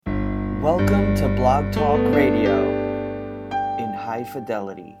Welcome to Blog Talk Radio in high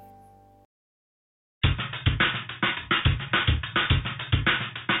fidelity.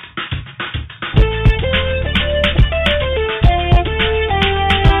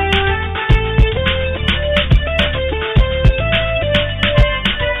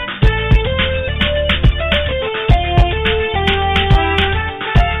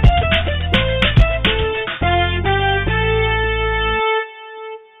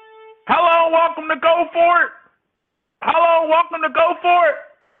 Welcome to Go4it. Hello, welcome to Go4it.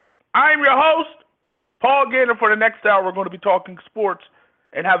 I'm your host, Paul Gaynor. For the next hour, we're going to be talking sports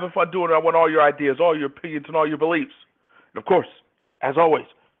and having fun doing it. I want all your ideas, all your opinions, and all your beliefs. And of course, as always,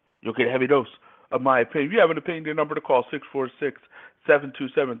 you'll get a heavy dose of my opinion. If you have an opinion, your number to call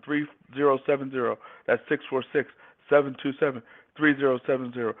 646-727-3070. That's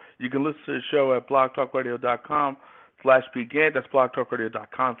 646-727-3070. You can listen to the show at blogtalkradio.com/pgant. That's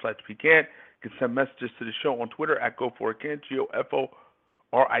blogtalkradio.com/pgant. You can send messages to the show on Twitter at Go4it,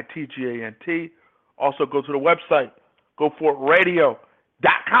 Go4itgant. Also, go to the website,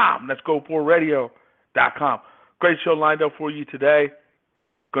 Go4itradio.com. That's Go4itradio.com. Great show lined up for you today.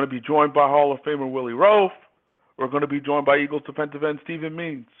 Going to be joined by Hall of Famer Willie Roaf. We're going to be joined by Eagles defensive end Stephen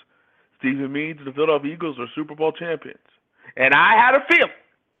Means. Stephen Means and the Philadelphia Eagles are Super Bowl champions. And I had a feeling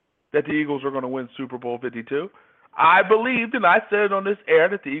that the Eagles were going to win Super Bowl 52. I believed, and I said on this air,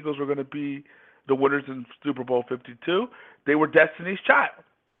 that the Eagles were going to be the winners in Super Bowl 52. They were Destiny's Child.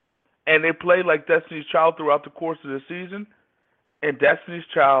 And they played like Destiny's Child throughout the course of the season. And Destiny's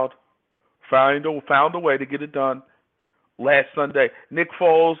Child found a way to get it done last Sunday. Nick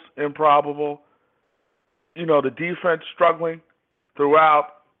Foles, improbable. You know, the defense struggling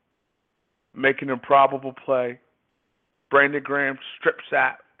throughout, making improbable play. Brandon Graham strip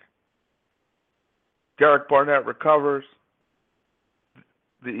sack. Derek Barnett recovers.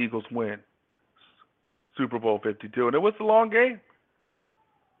 The Eagles win Super Bowl 52. And it was a long game.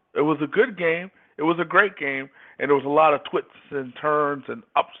 It was a good game. It was a great game. And there was a lot of twists and turns and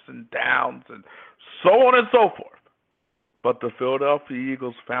ups and downs and so on and so forth. But the Philadelphia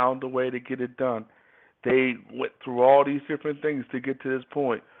Eagles found a way to get it done. They went through all these different things to get to this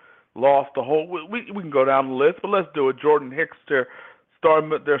point. Lost the whole – we can go down the list, but let's do it. Jordan Hicks, their star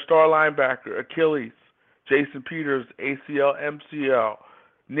linebacker, Achilles. Jason Peters, ACL, MCL.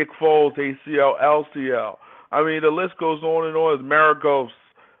 Nick Foles, ACL, LCL. I mean, the list goes on and on. Maragos,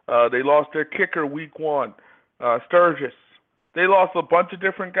 they lost their kicker week one. Sturgis. They lost a bunch of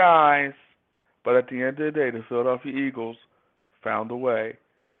different guys. But at the end of the day, the Philadelphia Eagles found a way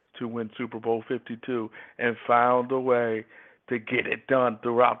to win Super Bowl 52 and found a way to get it done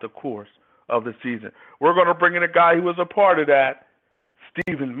throughout the course of the season. We're going to bring in a guy who was a part of that,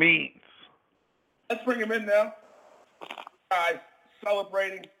 Stephen Means. Let's bring him in now. Guys,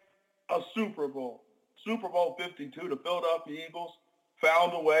 celebrating a Super Bowl. Super Bowl 52, the Philadelphia Eagles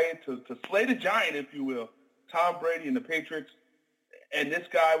found a way to slay the giant, if you will, Tom Brady and the Patriots, and this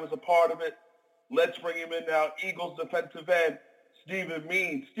guy was a part of it. Let's bring him in now, Eagles defensive end, Stephen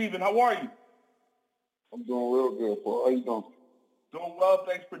Means. Stephen, how are you? I'm doing real good, Paul. How you doing? Doing well.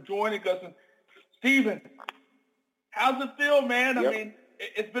 Thanks for joining us. And Stephen, how's it feel, man? Yep. I mean,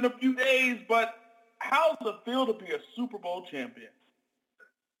 it's been a few days, but how's it feel to be a Super Bowl champion?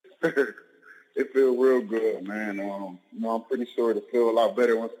 It feels real good, man. I'm pretty sure it'll feel a lot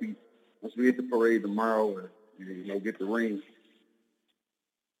better once we hit the parade tomorrow and get the ring.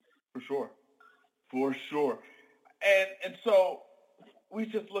 For sure. And so we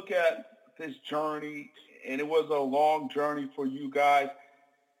just look at this journey, and it was a long journey for you guys.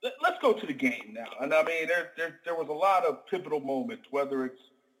 Let's go to the game now. And I mean, there was a lot of pivotal moments, whether it's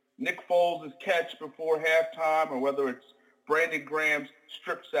Nick Foles' catch before halftime or whether it's Brandon Graham's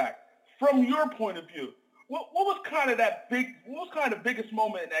strip sack. From your point of view, what was kind of the biggest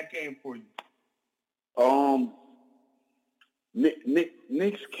moment in that game for you?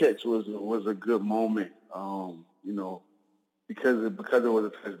 Nick's catch was a good moment. Because it was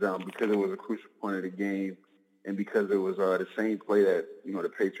a touchdown, because it was a crucial point of the game, and because it was the same play that the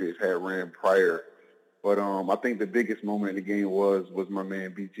Patriots had ran prior. But I think the biggest moment in the game was my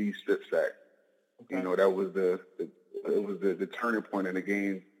man BG's strip sack. Okay. That was the turning point in the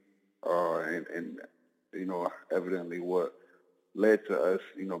game, and evidently what led to us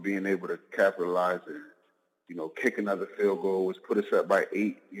being able to capitalize and kick another field goal, was put us up by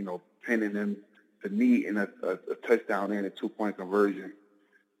 8. Pinning them to need in a touchdown and a 2-point conversion.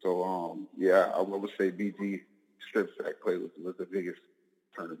 So I would say BG strip sack play was the biggest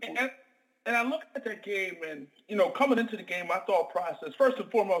turning point. And I look at that game, and coming into the game, my thought process, first and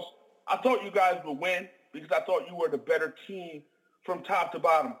foremost, I thought you guys would win because I thought you were the better team from top to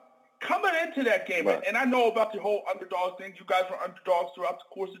bottom. coming into that game, Right. and I know about the whole underdog thing. You guys were underdogs throughout the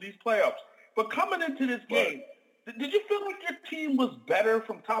course of these playoffs. But coming into this game, did you feel like your team was better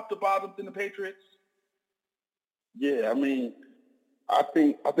from top to bottom than the Patriots? Yeah, I mean, I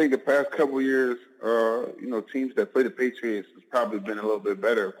think the past couple of years, teams that play the Patriots has probably been a little bit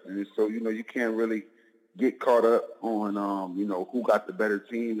better, and so you can't really get caught up on who got the better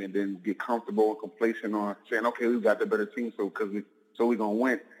team and then get comfortable and complacent on saying, okay, we got the better team, so we're gonna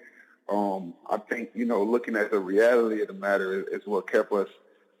win. I think looking at the reality of the matter is what kept us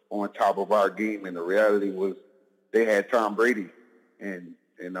on top of our game, and the reality was they had Tom Brady, and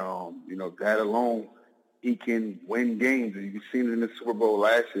that alone, he can win games. And you've seen it in the Super Bowl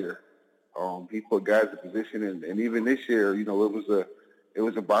last year. He put guys in position, and even this year, it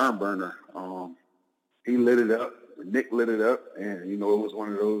was a barn burner. He lit it up. Nick lit it up, and it was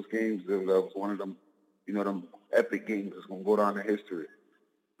one of those games that was one of them, them epic games that's gonna go down in history.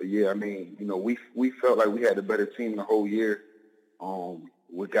 But yeah, I mean, we felt like we had a better team the whole year,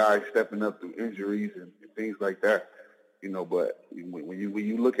 with guys stepping up through injuries and things like that. But when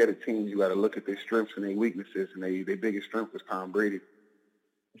you look at a team, you got to look at their strengths and their weaknesses, and their biggest strength was Tom Brady.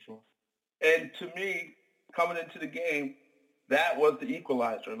 For sure. And to me, coming into the game, that was the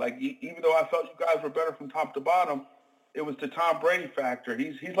equalizer. Like, even though I felt you guys were better from top to bottom, it was the Tom Brady factor.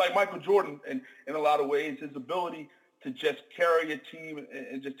 He's like Michael Jordan in a lot of ways. His ability to just carry a team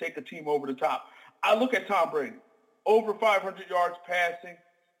and just take a team over the top. I look at Tom Brady, over 500 yards passing.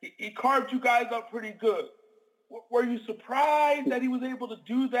 He carved you guys up pretty good. Were you surprised that he was able to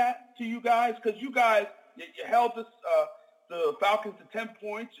do that to you guys? Because you guys, you held the Falcons to 10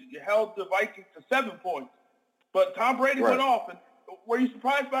 points. You held the Vikings to 7 points. But Tom Brady went off. And were you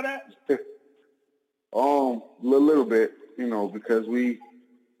surprised by that? A little bit, because we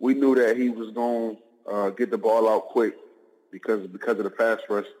knew that he was going to get the ball out quick because of the pass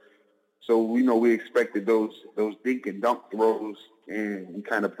rush. So we expected those dink and dunk throws, and we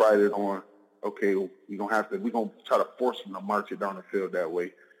kind of prided on, okay, we're gonna try to force them to march it down the field that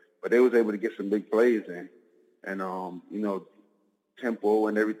way. But they was able to get some big plays in, and tempo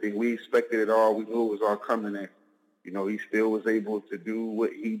and everything. We expected it all. We knew it was all coming in. He still was able to do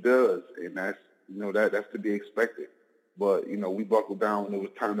what he does, and that's that's to be expected. But we buckled down when it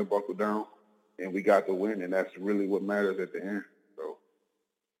was time to buckle down, and we got the win, and that's really what matters at the end. So,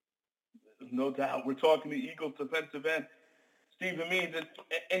 no doubt, we're talking the Eagles defensive end, Stephen Means,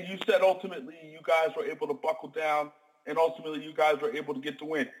 and you said ultimately you guys were able to buckle down, and ultimately you guys were able to get the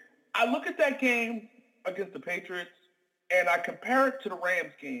win. I look at that game against the Patriots, and I compare it to the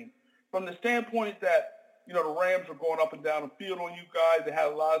Rams game from the standpoint that the Rams were going up and down the field on you guys. They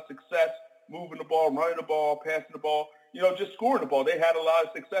had a lot of success moving the ball, running the ball, passing the ball, just scoring the ball. They had a lot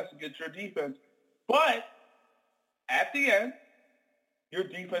of success against your defense. But at the end, your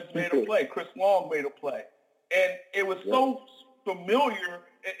defense made a play. Chris Long made a play. And it was so familiar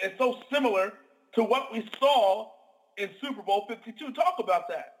and so similar to what we saw in Super Bowl 52. Talk about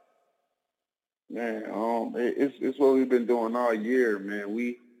that. Man, it's what we've been doing all year, man.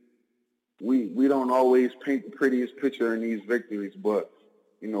 We don't always paint the prettiest picture in these victories, but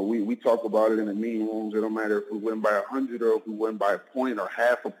we talk about it in the meeting rooms. It don't matter if we win by 100 or if we win by a point or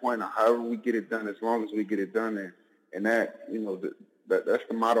half a point or however we get it done, as long as we get it done. And that, that's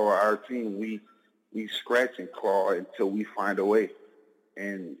the motto of our team. We scratch and claw until we find a way.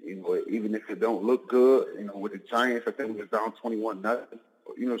 And, even if it don't look good, with the Giants, I think we was down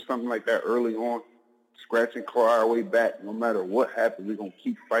 21-0, something like that early on, scratch and claw our way back. No matter what happens, we're going to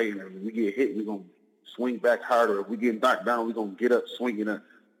keep fighting. And if we get hit, we're going to swing back harder. If we get knocked down, we're going to get up swinging a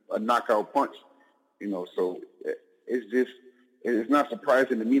knockout punch. So it's not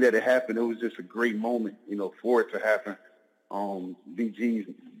surprising to me that it happened. It was just a great moment, for it to happen. BG's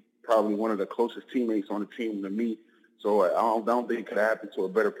probably one of the closest teammates on the team to me. So I don't think it could happen to a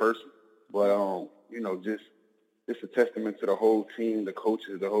better person. But, just a testament to the whole team, the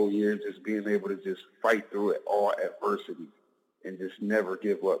coaches, the whole year, just being able to just fight through it, all adversity, and just never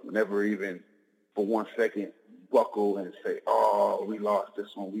give up, never even for 1 second buckle and say, oh, we lost this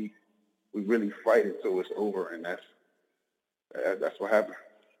one. We really fight until it's over, and that's what happened.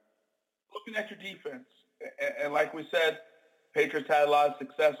 Looking at your defense, and like we said, Patriots had a lot of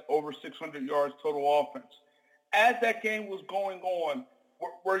success, over 600 yards total offense. As that game was going on,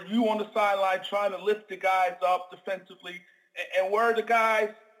 were you on the sideline trying to lift the guys up defensively? And were the guys,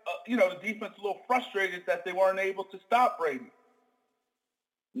 the defense a little frustrated that they weren't able to stop Brady?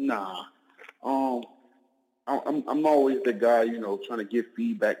 Nah. I'm always the guy, trying to give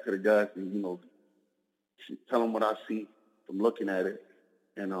feedback to the guys and, tell them what I see from looking at it.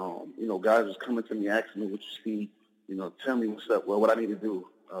 And, guys was coming to me asking me what you see, tell me what's up, what I need to do.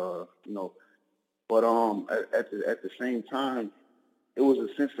 you know. But at the same time, it was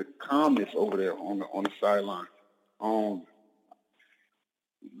a sense of calmness over there on the sideline. Um,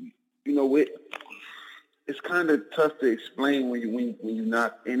 you know, it's kind of tough to explain when you're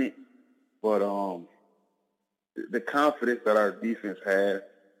not in it. But the confidence that our defense had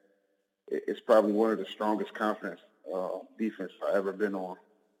is probably one of the strongest confidence defense I've ever been on.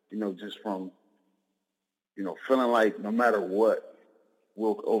 You know, just from feeling like no matter what,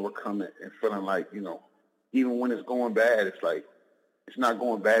 we'll overcome it, and feeling like even when it's going bad, it's like it's not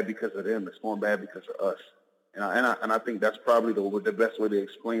going bad because of them. It's going bad because of us. And I think that's probably the best way to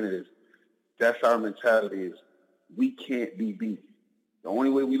explain it is that's our mentality is we can't be beat. The only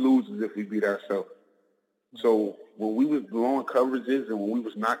way we lose is if we beat ourselves. So when we was blowing coverages and when we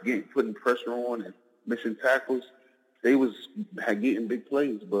was not putting pressure on and missing tackles, they was getting big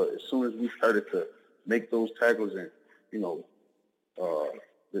plays. But as soon as we started to make those tackles and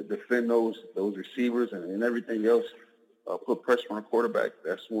defend those receivers and everything else, put pressure on the quarterback,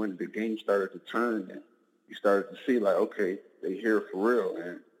 that's when the game started to turn and you started to see like, okay, they here for real,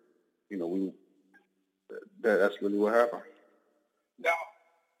 and that's really what happened. Now,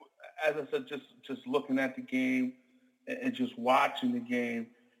 as I said, just looking at the game and just watching the game,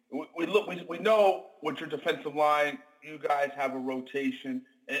 we know with your defensive line, you guys have a rotation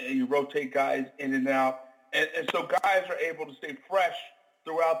and you rotate guys in and out, and so guys are able to stay fresh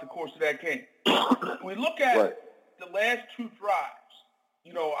throughout the course of that game. We look at the last two drives.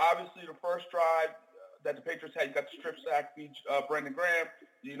 Obviously the first drive that the Patriots had, you got the strip sack, beat Brandon Graham.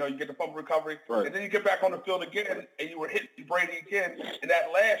 You get the fumble recovery, and then you get back on the field again, and you were hitting Brady again in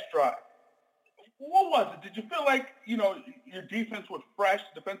that last drive. What was it? Did you feel like your defense was fresh,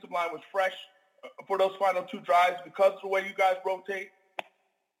 defensive line was fresh for those final two drives because of the way you guys rotate?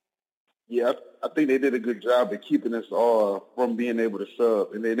 Yeah, I think they did a good job at keeping us all from being able to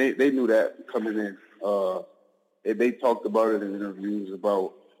sub, and they knew that coming in. They talked about it in interviews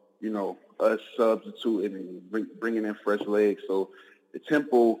about us substituting and bringing in fresh legs. So the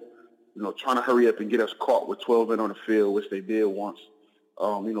tempo, trying to hurry up and get us caught with 12 men on the field, which they did once.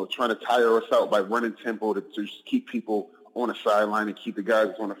 Trying to tire us out by running tempo to just keep people on the sideline and keep the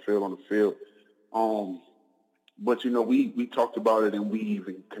guys on the field. But we talked about it and we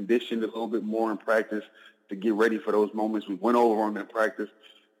even conditioned a little bit more in practice to get ready for those moments. We went over them in practice.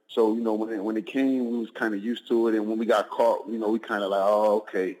 So, when it came, we was kind of used to it. And when we got caught, we kind of like, oh,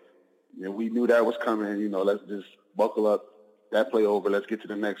 okay. We knew that was coming. Let's just buckle up. That play over. Let's get to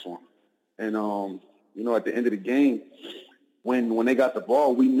the next one. And, at the end of the game, when they got the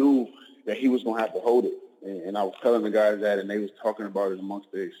ball, we knew that he was going to have to hold it. And I was telling the guys that, and they was talking about it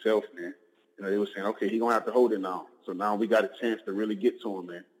amongst themselves, man. They were saying, okay, he's going to have to hold it now. So now we got a chance to really get to him,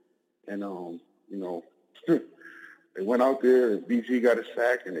 man. And, they went out there and BG got a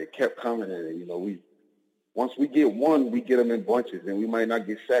sack and they kept coming. And, once we get one, we get them in bunches. And we might not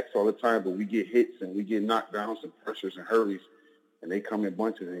get sacks all the time, but we get hits and we get knockdowns and pressures and hurries. And they come in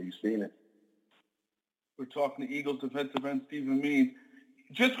bunches, and you've seen it. We're talking to Eagles defensive end Stephen Means.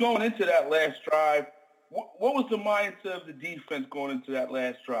 Just going into that last drive, what was the mindset of the defense going into that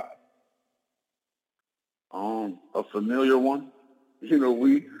last drive? A familiar one. I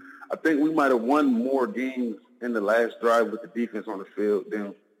think we might have won more games in the last drive with the defense on the field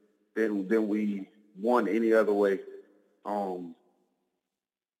than we won any other way.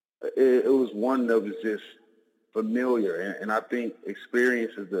 It was one that was just familiar, and I think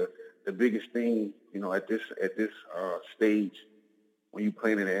experience is the biggest thing. At this stage, when you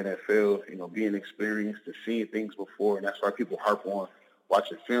play in the NFL, being experienced and seeing things before, and that's why people harp on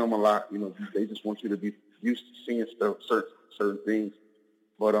watching film a lot. They just want you to be used to seeing stuff, certain things.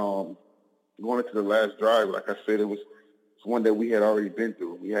 But going into the last drive, like I said, it's one that we had already been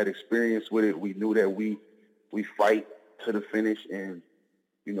through. We had experience with it. We knew that we fight to the finish, and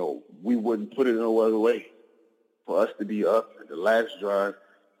we wouldn't put it no other way for us to be up at the last drive,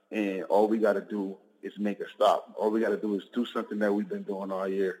 and all we got to do is make a stop. All we got to do is do something that we've been doing all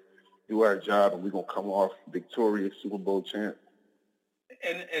year, do our job, and we're going to come off victorious Super Bowl champ.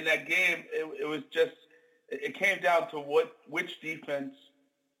 And that game, it was just, it came down to which defense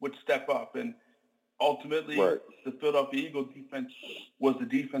would step up. And ultimately, the Philadelphia Eagles defense was the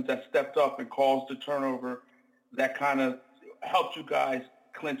defense that stepped up and caused the turnover that kind of helped you guys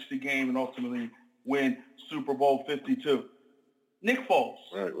clinch the game and ultimately win Super Bowl 52. Nick Foles.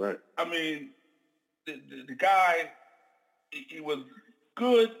 Right. I mean, the guy, he was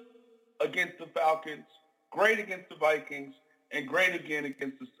good against the Falcons, great against the Vikings, and great again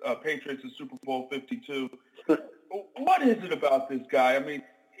against the Patriots in Super Bowl 52. What is it about this guy? I mean,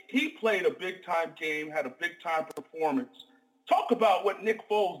 he played a big-time game, had a big-time performance. Talk about what Nick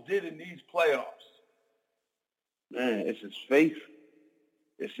Foles did in these playoffs. Man, it's his faith.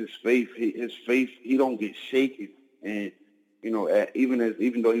 It's his faith. His faith. He don't get shaken. And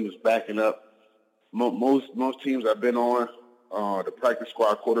even though he was backing up, most teams I've been on, the practice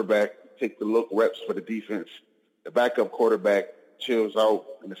squad quarterback takes the look reps for the defense. The backup quarterback chills out,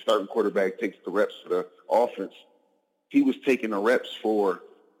 and the starting quarterback takes the reps for the offense. He was taking the reps for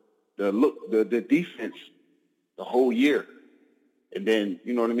the defense the whole year. And then,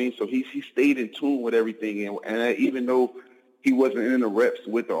 you know what I mean? So he stayed in tune with everything. And even though he wasn't in the reps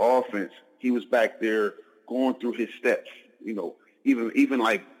with the offense, he was back there going through his steps, even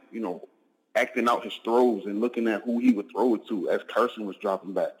like, acting out his throws and looking at who he would throw it to as Carson was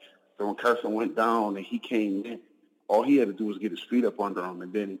dropping back. So when Carson went down and he came in, all he had to do was get his feet up under him.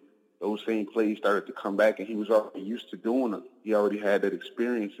 And then those same plays started to come back, and he was already used to doing them. He already had that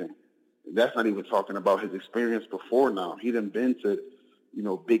experience. And that's not even talking about his experience before now. He done been to,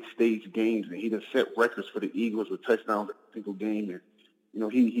 big stage games, and he done set records for the Eagles with touchdowns every single game.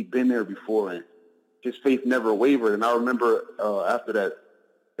 And, he'd been there before, and his faith never wavered. And I remember after that,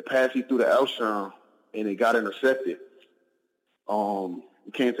 the pass he threw to Alshon, and it got intercepted.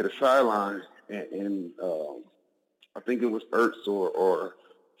 He came to the sideline, and I think it was Ertz or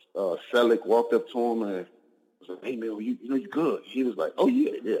Selleck walked up to him and was like, "Hey man, you good?" He was like, "Oh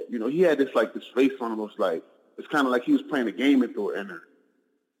yeah." He had this face on him. It was like, it's kind of like he was playing a game and threw it in there.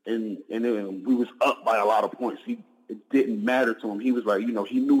 And then we was up by a lot of points. It didn't matter to him. He was like,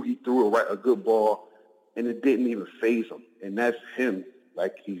 he knew he threw a good ball, and it didn't even faze him. And that's him.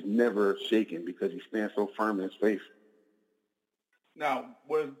 Like, he's never shaken because he stands so firm in his faith. Now,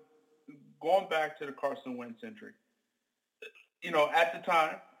 going back to the Carson Wentz injury, at the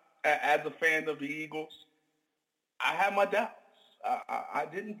time, as a fan of the Eagles, I had my doubts. I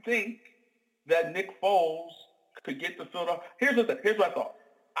didn't think that Nick Foles could get the field off. Here's what I thought.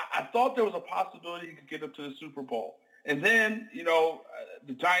 I thought there was a possibility he could get up to the Super Bowl. And then,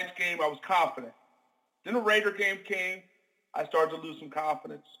 the Giants game, I was confident. Then the Raider game came. I started to lose some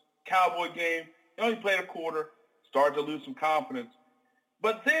confidence. Cowboy game, he only played a quarter. Started to lose some confidence.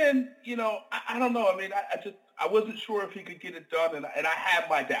 But then, I don't know. I mean, I wasn't sure if he could get it done, and I had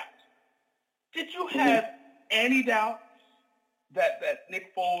my doubts. Did you have any doubts that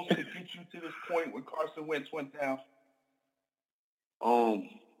Nick Foles could get you to this point when Carson Wentz went down?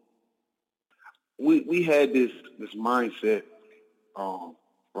 We had this mindset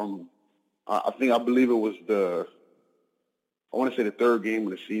from I believe it was the third game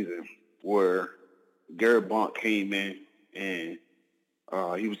of the season where Garrett Blount came in and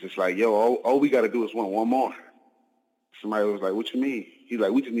he was just like, "Yo, all we got to do is win one more." Somebody was like, "What you mean?" He's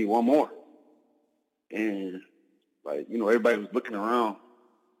like, "We just need one more." And everybody was looking around,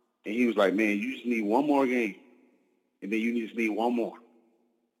 and he was like, "Man, you just need one more game, and then you just need one more,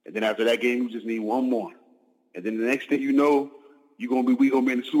 and then after that game, you just need one more, and then the next thing you know, we gonna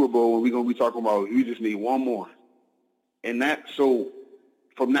be in the Super Bowl, and we gonna be talking about you just need one more." And so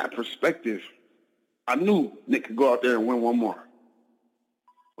from that perspective, I knew Nick could go out there and win one more.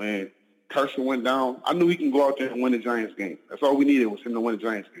 When Carson went down, I knew he can go out there and win the Giants game. That's all we needed was him to win the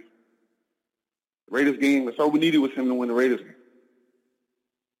Giants game. The Raiders game, that's all we needed was him to win the Raiders game.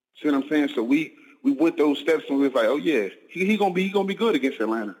 See what I'm saying? So we went those steps and we was like, oh yeah, he gonna be good against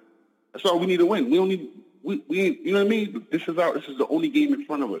Atlanta. That's all we need to win. We don't need you know what I mean? This is the only game in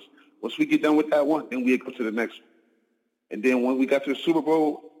front of us. Once we get done with that one, then we go to the next one. And then when we got to the Super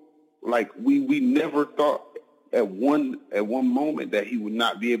Bowl, we never thought at one moment that he would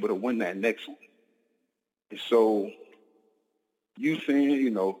not be able to win that next one. And so you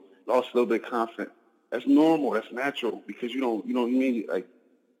saying, lost a little bit of confidence. That's normal. That's natural because you don't mean like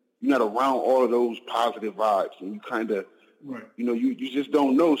you're not around all of those positive vibes, and you kind of, right. You just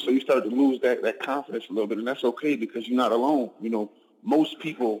don't know. So you start to lose that confidence a little bit, and that's okay because you're not alone. Most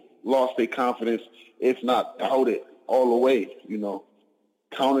people lost their confidence, if not doubted all the way.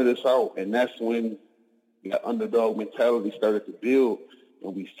 Counted us out, and that's when the underdog mentality started to build,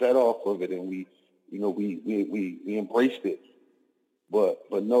 and we fed off of it, and we embraced it. But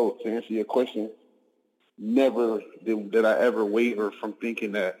no, to answer your question, never did I ever waver from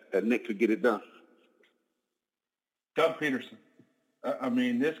thinking that Nick could get it done. Doug Peterson. I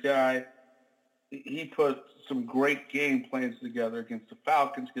mean, this guy, he put some great game plans together against the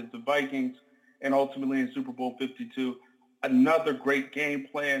Falcons, against the Vikings, and ultimately in Super Bowl 52. Another great game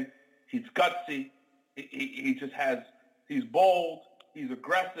plan. He's gutsy. He's bold. He's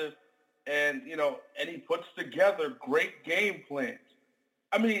aggressive. And, and he puts together great game plans.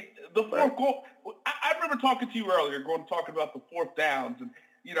 I mean, the fourth goal, I remember talking to you earlier, talking about the fourth downs, and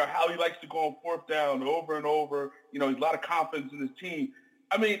how he likes to go on fourth down over and over. He's a lot of confidence in his team.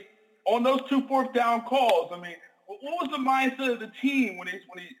 I mean, on those 2 fourth down calls, I mean, what was the mindset of the team when he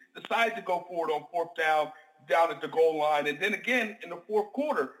decided to go for it on fourth down at the goal line, and then again in the fourth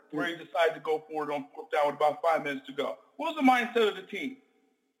quarter where he decided to go for it on fourth down with about 5 minutes to go? What was the mindset of the team?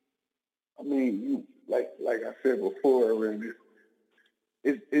 I mean, like I said before, man,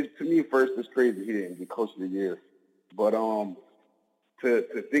 it's to me first, it's crazy he didn't get Coach of the Year, but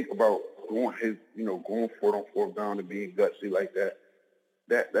to think about going for it on fourth down and being gutsy like that.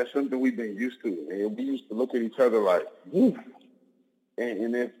 That's something we've been used to, man. We used to look at each other like, woof.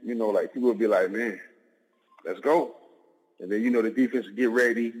 And if, like people would be like, man, let's go. And then, the defense would get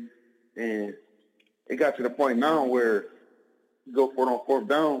ready. And it got to the point now where you go for it on fourth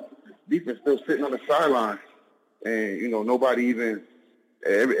down, defense still sitting on the sideline. And, nobody even,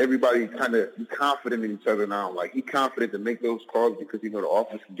 everybody kind of confident in each other now. Like, he's confident to make those calls because, the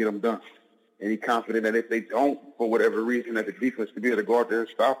offense can get them done. And he's confident that if they don't, for whatever reason, that the defense can be able to go out there and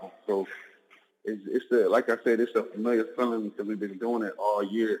stop them. So like I said, it's a familiar feeling because we've been doing it all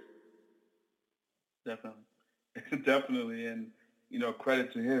year. Definitely. Definitely. And,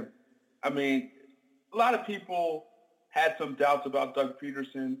 credit to him. I mean, a lot of people had some doubts about Doug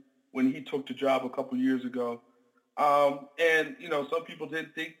Peterson when he took the job a couple years ago. And, some people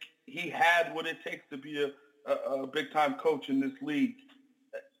didn't think he had what it takes to be a big-time coach in this league.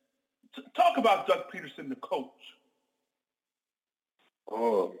 Talk about Doug Peterson, the coach.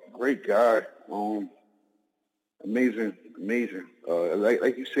 Oh, great guy. Amazing.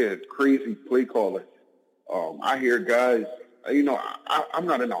 Like you said, crazy play caller. I hear guys, I'm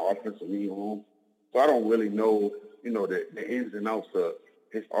not in the offensive room, so I don't really know, the ins and outs of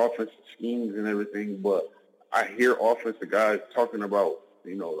his offensive schemes and everything, but I hear offensive guys talking about,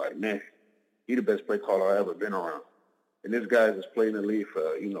 like, man, he the best play caller I've ever been around. And this guy has played in the league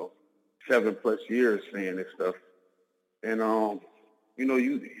for, 7+ years saying this stuff. And,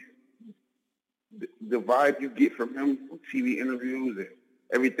 the vibe you get from him from TV interviews and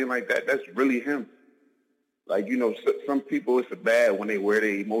everything like that, that's really him. Like, some people, it's bad when they wear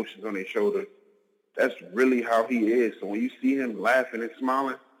their emotions on their shoulders. That's really how he is. So when you see him laughing and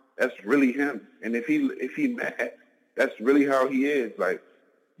smiling, that's really him. And if he mad, that's really how he is. Like,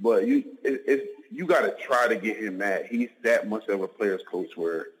 but you got to try to get him mad. He's that much of a player's coach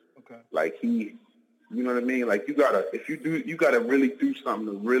where, like, you know what I mean? Like, you gotta really do something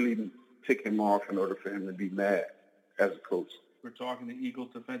to really tick him off in order for him to be mad as a coach. We're talking to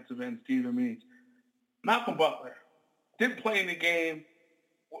Eagles defensive end Stephen Means. Malcolm Butler didn't play in the game.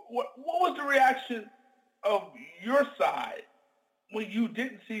 What was the reaction of your side when you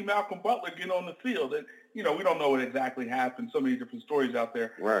didn't see Malcolm Butler get on the field? And, we don't know what exactly happened. So many different stories out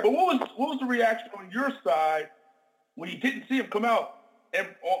there. Right. But what was the reaction on your side when you didn't see him come out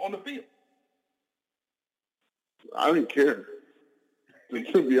on the field? I didn't care.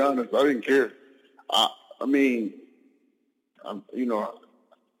 To be honest, I didn't care. I mean,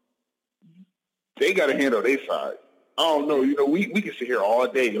 they got to handle their side. I don't know. We can sit here all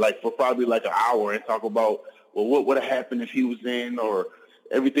day, like for probably like an hour, and talk about, well, what would have happened if he was in, or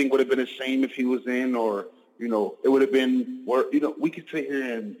everything would have been the same if he was in, or it would have been. We could sit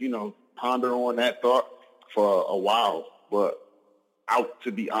here and ponder on that thought for a while, but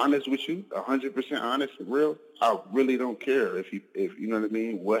to be honest with you, 100% honest and real, I really don't care if you know what I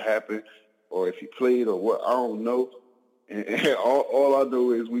mean, what happened, or if he played or what. I don't know. And all I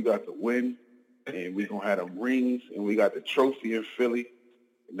know is we got the win, and we're going to have them rings, and we got the trophy in Philly,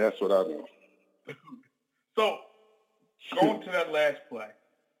 and that's what I know. So, going to that last play,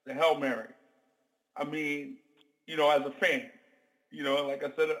 the Hail Mary, I mean, as a fan, like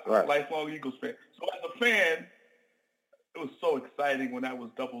I said, a lifelong Eagles fan. So as a fan, it was so exciting when that was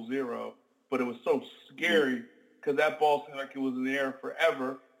 0-0, but it was so scary because that ball seemed like it was in the air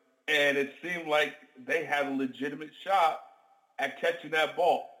forever, and it seemed like they had a legitimate shot at catching that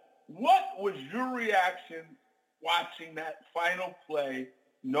ball. What was your reaction watching that final play,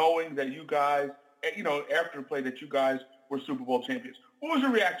 knowing that you guys, after the play that you guys were Super Bowl champions? What was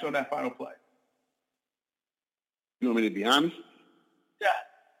your reaction on that final play? You want me to be honest? Yeah.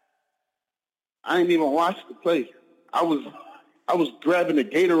 I didn't even watch the play. I was grabbing the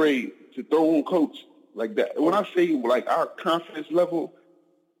Gatorade to throw on Coach like that. When I say like our confidence level,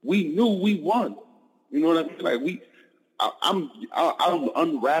 we knew we won. You know what I mean? Like I'm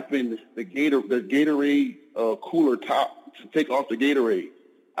unwrapping the Gatorade cooler top to take off the Gatorade.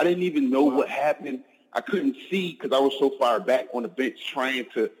 I didn't even know what happened. I couldn't see because I was so far back on the bench trying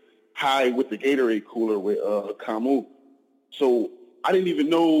to hide with the Gatorade cooler with Camus. So I didn't even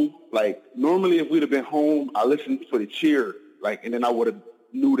know, like, normally if we'd have been home, I listened for the cheer, like, and then I would have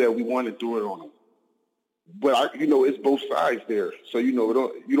knew that we wanted to do it on them. But it's both sides there, so you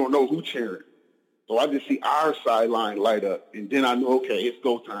don't know who cheering. So I just see our sideline light up, and then I knew, okay, it's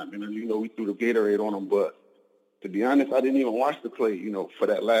go time. And then we threw the Gatorade on them. But to be honest, I didn't even watch the play. For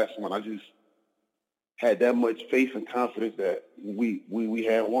that last one, I just had that much faith and confidence that we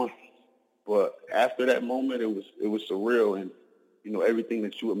had won. But after that moment, it was surreal, and everything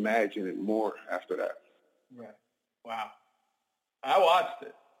that you imagine and more after that. Right. Wow. I watched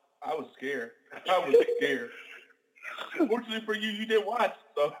it. I was scared. Fortunately for you, you did watch.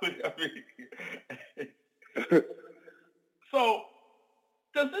 So so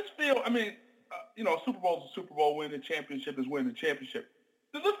does this feel? I mean, Super Bowl is a Super Bowl win. The championship is winning the championship.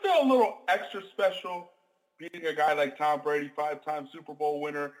 Does it feel a little extra special being a guy like Tom Brady, 5-time Super Bowl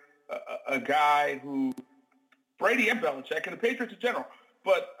winner, a guy who Brady and Belichick and the Patriots in general,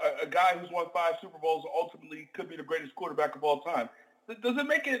 but a guy who's won 5 Super Bowls ultimately could be the greatest quarterback of all time? Does it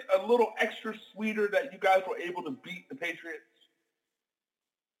make it a little extra sweeter that you guys were able to beat the Patriots?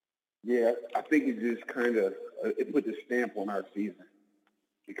 Yeah, I think it just kind of it put the stamp on our season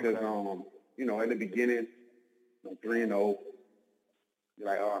because in the beginning, 3-0, you're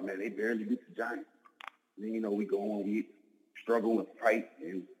like, oh man, they barely beat the Giants. And then we go on, we struggle and fight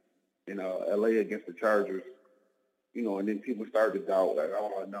in LA against the Chargers, and then people start to doubt, like,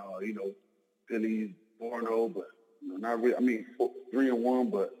 oh no, Philly's 4-0, but not really. I mean,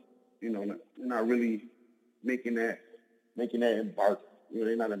 3-1, but not really making that embark.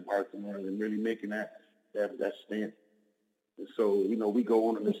 They're not embarking on it and really making that stance. And so, we go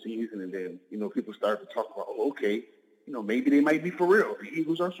on in the season, and then people start to talk about, oh, okay, maybe they might be for real. The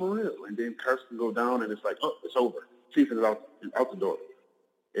Eagles are for real. And then curse can go down, and it's like, oh, it's over. Season is out the door.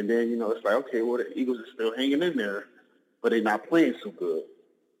 And then it's like, okay, well, the Eagles are still hanging in there, but they're not playing so good.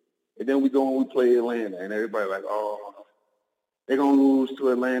 And then we go and we play Atlanta, and everybody like, oh, they're going to lose to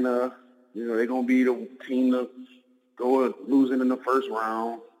Atlanta. They're going to be the team to go losing in the first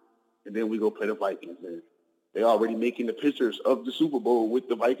round. And then we go play the Vikings. And they're already making the pictures of the Super Bowl with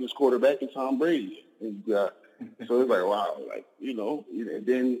the Vikings quarterback and Tom Brady. And, so it's like, wow, and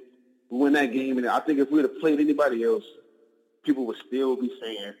then we win that game. And I think if we would have played anybody else, people would still be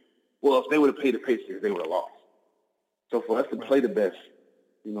saying, well, if they would have played the Patriots, they would have lost. So for us to play the best,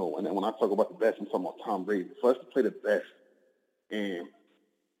 and when I talk about the best, I'm talking about Tom Brady. For us to play the best and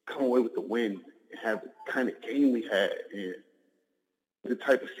come away with the win and have the kind of game we had and the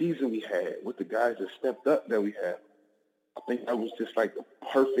type of season we had with the guys that stepped up that we had, I think that was just like the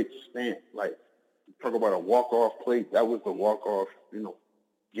perfect stamp. Like, talk about a walk-off play. That was the walk-off,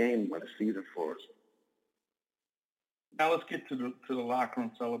 game of the season for us. Now let's get to the locker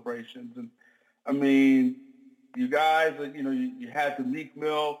room celebrations. And, I mean, you guys, you had the Meek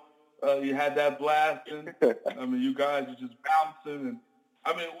Mill, you had that blasting. I mean, you guys are just bouncing. And,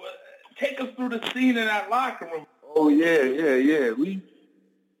 I mean, take us through the scene in that locker room. Oh, yeah.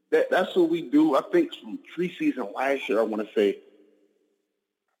 That's what we do. I think from preseason last year, I want to say,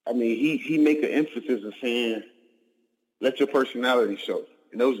 I mean, he make an emphasis of saying, let your personality show.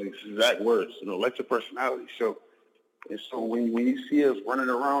 And those are his exact words, let your personality show. And so when you see us running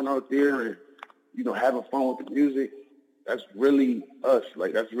around out there and, having fun with the music, that's really us.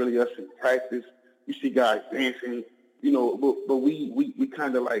 Like, that's really us in practice. You see guys dancing, but we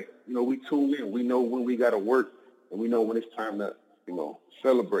kind of like, we tune in. We know when we got to work, and we know when it's time to,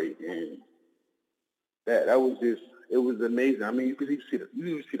 celebrate. And that was just, it was amazing. I mean, you could even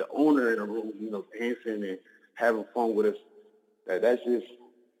see the owner in the room, dancing and having fun with us. That's just,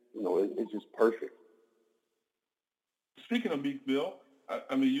 it's just perfect. Speaking of Meek Mill,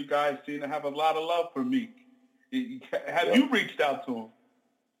 I mean, you guys seem to have a lot of love for Meek. Have you reached out to him?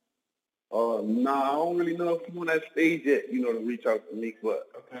 No, I don't really know if he's on that stage yet, to reach out to Meek, but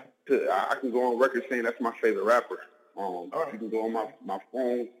okay. I can go on record saying that's my favorite rapper. Right. You can go on my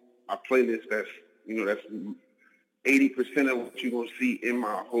phone, my playlist, that's 80% of what you're going to see in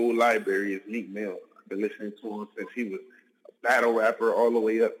my whole library is Meek Mill. I've been listening to him since he was a battle rapper all the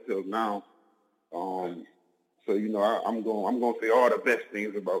way up till now. So, I'm going to say all the best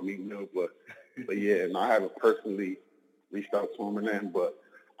things about Meek Mill, but yeah, and I haven't personally reached out to him and then, but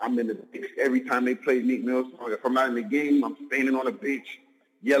I'm in the bench every time they play Meek Mill song. If I'm not in the game, I'm standing on the bench,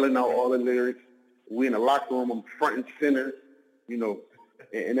 yelling out all the lyrics. We in the locker room, I'm front and center,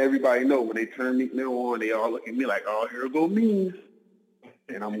 and everybody know when they turn Meek Mill on, they all look at me like, oh, here go me.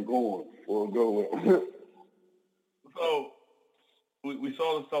 And I'm going for a go. So we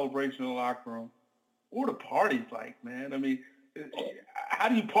saw the celebration in the locker room. What are the parties like, man? I mean, how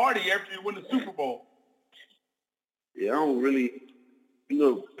do you party after you win the Super Bowl? Yeah, I don't really,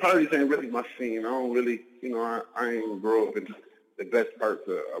 parties ain't really my scene. I don't really, I ain't grow up in the best parts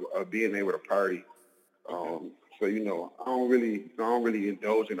of being able to party. So I don't really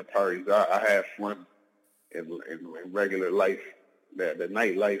indulge in the parties. I have fun in regular life. The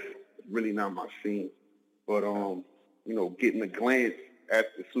nightlife is really not my scene. But getting a glance at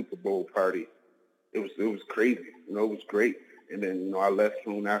the Super Bowl party, it was crazy. It was great. And then I left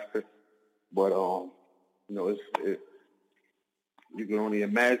soon after. But you can only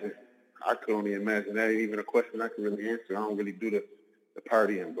imagine. I could only imagine. That ain't even a question I can really answer. I don't really do the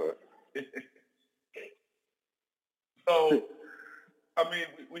partying, but. So, I mean,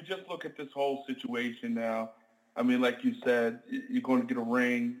 we just look at this whole situation now. I mean, like you said, you're going to get a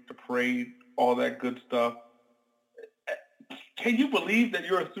ring, the parade, all that good stuff. Can you believe that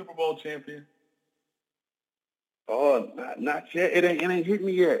you're a Super Bowl champion? Oh, not yet. It ain't hit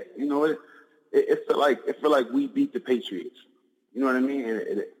me yet. It felt like we beat the Patriots. You know what I mean?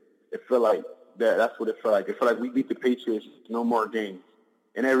 It felt like that. That's what it felt like. It felt like we beat the Patriots. No more games,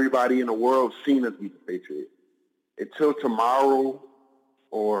 and everybody in the world seen us beat the Patriots. Until tomorrow,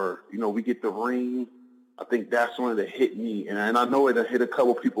 or we get the ring, I think that's when it hit me, and I know it hit a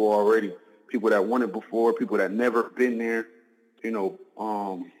couple people already. People that won it before, people that never been there,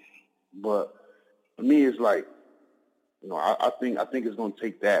 But for me, it's like, I think it's gonna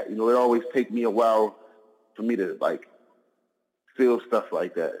take that. It always take me a while for me to feel stuff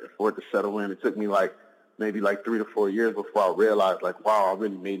like that, for it to settle in. It took me maybe 3 to 4 years before I realized wow, I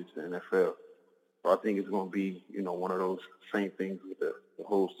really made it to the NFL. So I think it's going to be, one of those same things with the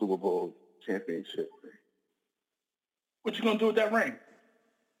whole Super Bowl championship. What you going to do with that ring?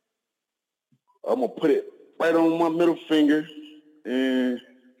 I'm going to put it right on my middle finger, and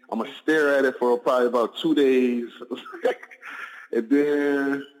I'm going to stare at it for probably about 2 days. And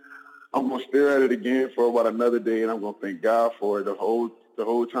then I'm going to stare at it again for about another day, and I'm going to thank God for it the whole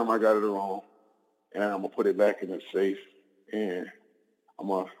time I got it on. And I'm going to put it back in the safe, and I'm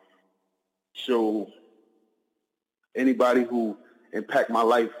going to show anybody who impact my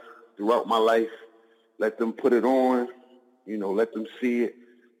life throughout my life, let them put it on, let them see it,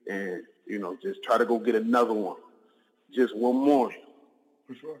 and, just try to go get another one. Just one more.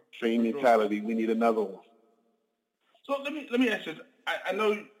 For sure. Same mentality. Sure. We need another one. So let me ask you this. I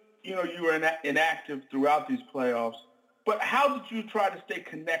know, you were inactive throughout these playoffs, but how did you try to stay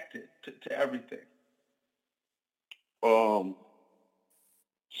connected to everything?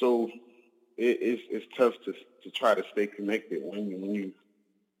 So it's tough to try to stay connected when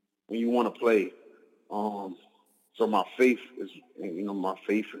you want to play. So my faith is, my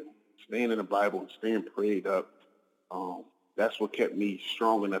faith in staying in the Bible and staying prayed up. That's what kept me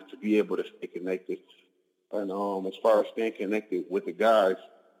strong enough to be able to stay connected. And as far as staying connected with the guys,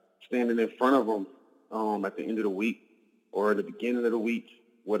 standing in front of them at the end of the week or at the beginning of the week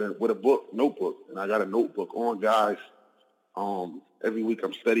with a notebook, and I got a notebook on guys. Every week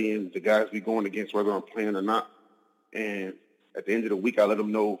I'm studying the guys we going against, whether I'm playing or not. And at the end of the week, I let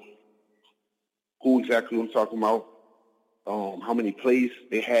them know who exactly I'm talking about, how many plays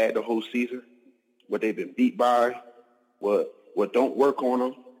they had the whole season, what they've been beat by, what don't work on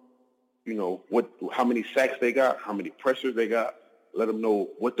them, how many sacks they got, how many pressures they got. Let them know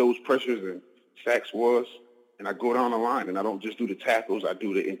what those pressures and sacks was. And I go down the line, and I don't just do the tackles. I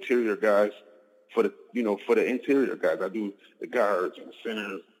do the interior guys. For the interior guys, I do the guards and the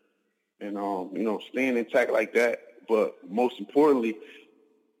centers, and staying intact like that. But most importantly,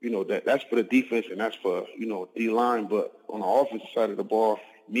 that's for the defense and that's for D-line. But on the offensive side of the ball,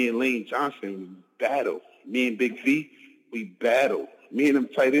 me and Lane Johnson, we battle. Me and Big V, we battle. Me and them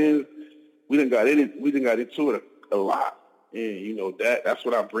tight ends, we done got into it a lot. And that's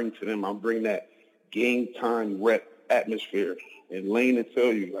what I bring to them. I bring that game time rep atmosphere. And Lane will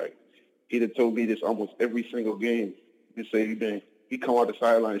tell you, he'd have told me this almost every single game. He say he come out the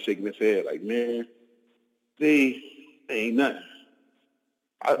sideline and shaking his head man, they ain't nothing.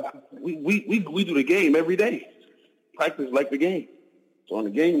 We do the game every day. Practice like the game. So on the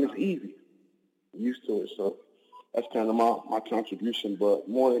game, it's easy. I'm used to it. So that's kind of my contribution. But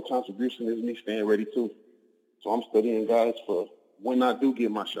more than contribution is me staying ready too. So I'm studying guys for when I do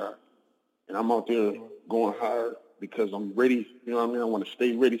get my shot. And I'm out there going hard because I'm ready. You know what I mean? I want to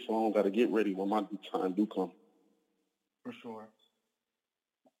stay ready, so I don't got to get ready when my time do come. For sure.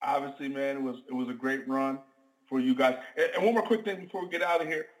 Obviously, man, it was a great run for you guys. And one more quick thing before we get out of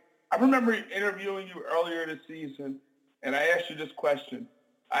here. I remember interviewing you earlier this season, and I asked you this question.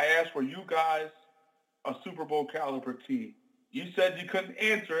 I asked, were you guys a Super Bowl caliber team? You said you couldn't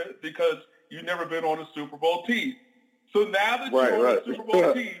answer it because you've never been on a Super Bowl team. So now that you're on a Super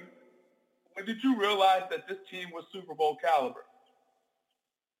Bowl team, when did you realize that this team was Super Bowl caliber?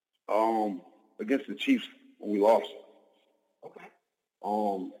 Against the Chiefs when we lost. Okay.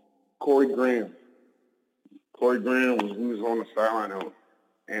 Corey Graham. We was on the sideline,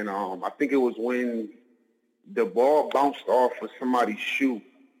 and I think it was when the ball bounced off of somebody's shoe,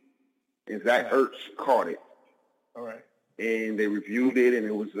 and Zach Ertz caught it. All right. And they reviewed it, and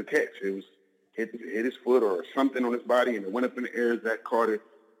it was a catch. It was hit his foot or something on his body, and it went up in the air. Zach caught it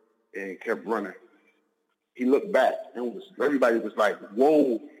and kept running. He looked back, and everybody was like,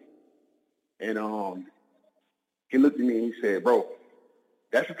 "Whoa!" And he looked at me and he said, "Bro,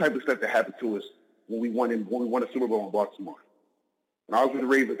 that's the type of stuff that happened to us when we won a Super Bowl in Baltimore. When I was with the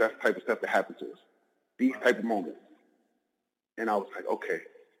Ravens, that's the type of stuff that happened to us. These type of moments." And I was like, okay.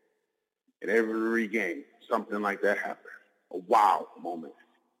 In every game, something like that happened. A wow moment.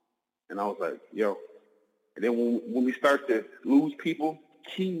 And I was like, yo. And then when we start to lose people,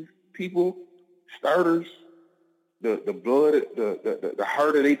 key people, starters, the blood, the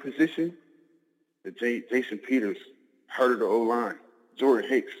heart of their position, Jason Peters, heart of the O-line, Jordan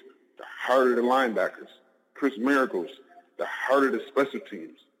Hicks, the heart of the linebackers, Chris Miracles, the heart of the special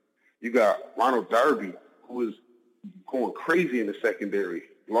teams. You got Ronald Darby, who was going crazy in the secondary,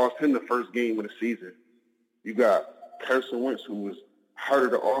 lost him the first game of the season. You got Carson Wentz, who was heart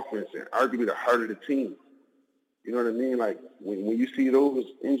of the offense and arguably the heart of the team. You know what I mean? Like, when you see those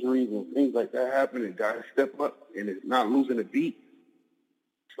injuries and things like that happen and guys step up and it's not losing a beat,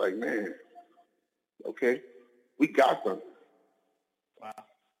 it's like, man, okay, we got them. Wow.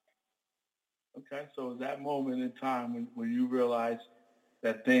 Okay, so that moment in time when you realized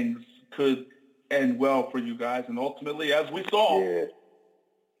that things could end well for you guys, and ultimately, as we saw, it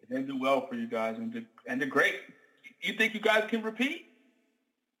ended well for you guys and ended great. You think you guys can repeat?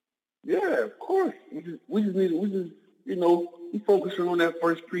 Yeah, of course. We focusing on that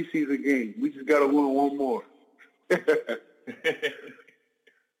first preseason game. We just got to win one more.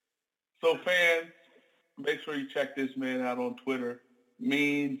 So fans, make sure you check this man out on Twitter.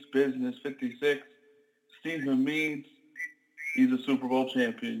 Means Business 56. Stephen Means, he's a Super Bowl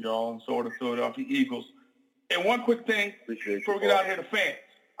champion, y'all, and so are the Philadelphia Eagles. And one quick thing before we get out here to fans.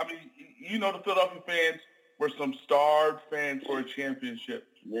 I mean, you know the Philadelphia fans were some starved fans for a championship.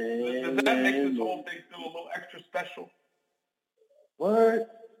 Does that make this whole thing feel a little extra special? What?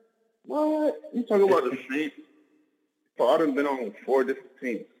 You talking about the Saints? So I've been on 4 different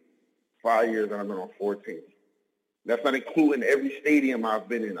teams. 5 years I've been on 4 teams. That's not including every stadium I've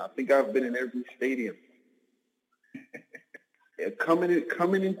been in. I think I've been in every stadium. And coming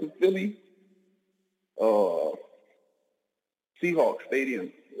into Philly, Seahawks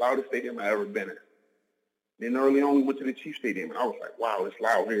Stadium, loudest stadium I ever been in. Then early on we went to the Chiefs Stadium, and I was like, wow, it's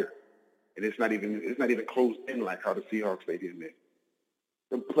loud here. And it's not even closed in like how the Seahawks Stadium is.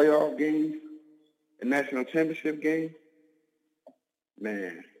 The playoff games, the national championship game,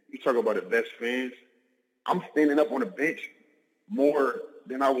 man, you talk about the best fans. I'm standing up on the bench more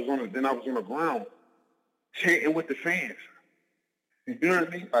than I was on the ground, chanting with the fans. You know what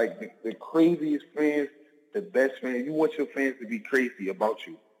I mean? Like the craziest fans, the best fans. You want your fans to be crazy about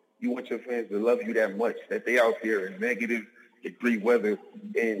you. You want your fans to love you that much that they out here in negative degree weather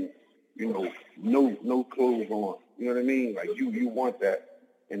and, no clothes on. You know what I mean? Like you want that.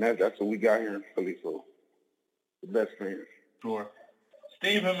 And that's what we got here in Philly. So the best fans. Sure.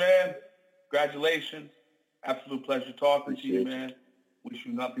 Stephen, man, congratulations. Absolute pleasure talking to you, man. Wish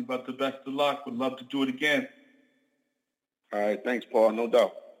you nothing but the best of luck. Would love to do it again. All right. Thanks, Paul. No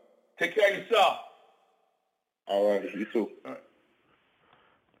doubt. Take care of yourself. All right. You too. All right.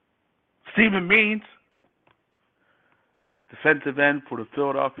 Stephen Means, defensive end for the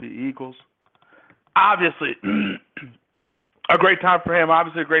Philadelphia Eagles. Obviously, a great time for him.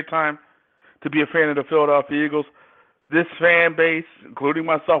 Obviously, a great time to be a fan of the Philadelphia Eagles. This fan base, including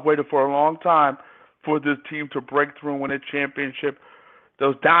myself, waited for a long time for this team to break through and win a championship.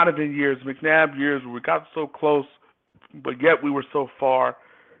 Those Donovan years, McNabb years, where we got so close, but yet we were so far.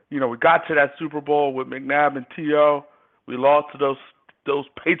 We got to that Super Bowl with McNabb and T.O. We lost to those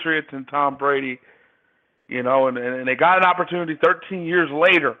Patriots and Tom Brady, and they got an opportunity 13 years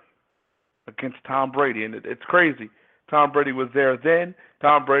later against Tom Brady, and it's crazy. Tom Brady was there then.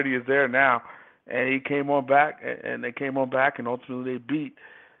 Tom Brady is there now, and he came on back, and they came on back, and ultimately they beat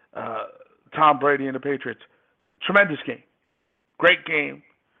Tom Brady and the Patriots. Tremendous game. Great game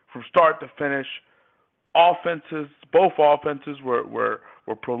from start to finish. Both offenses were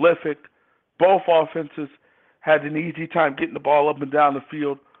prolific. Both offenses had an easy time getting the ball up and down the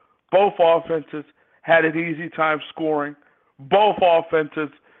field. Both offenses had an easy time scoring. Both offenses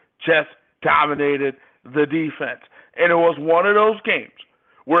just dominated the defense. And it was one of those games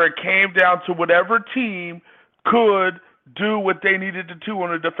where it came down to whatever team could do what they needed to do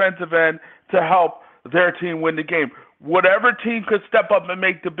on the defensive end to help their team win the game. whatever team could step up and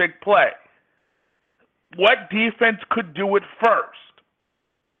make the big play. What defense could do it first?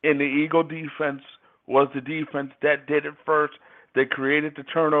 And the Eagle defense was the defense that did it first. They created the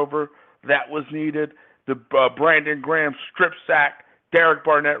turnover that was needed. The Brandon Graham strip sack. Derek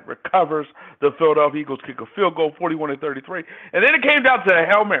Barnett recovers. The Philadelphia Eagles kick a field goal, 41-33. And then it came down to a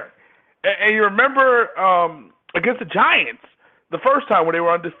Hail Mary. And you remember against the Giants, the first time when they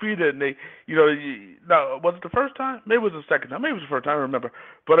were undefeated, and was it the first time? Maybe it was the second time. Maybe it was the first time. I don't remember.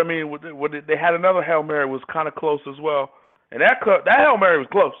 But I mean, they had another Hail Mary. It was kind of close as well, and that Hail Mary was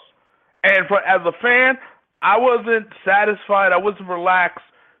close. And as a fan, I wasn't satisfied. I wasn't relaxed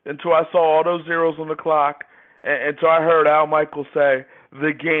until I saw all those zeros on the clock, and until I heard Al Michaels say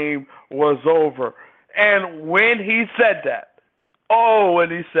the game was over. And when he said that,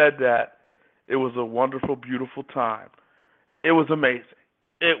 it was a wonderful, beautiful time. It was amazing.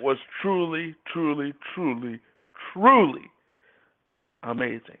 It was truly, truly, truly, truly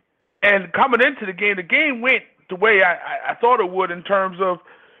amazing. And coming into the game went the way I thought it would in terms of,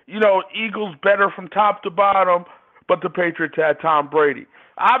 Eagles better from top to bottom, but the Patriots had Tom Brady.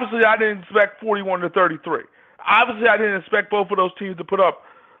 Obviously, I didn't expect 41-33. Obviously, I didn't expect both of those teams to put up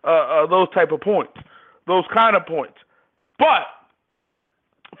those type of points, those kind of points. But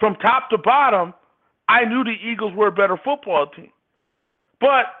from top to bottom, I knew the Eagles were a better football team.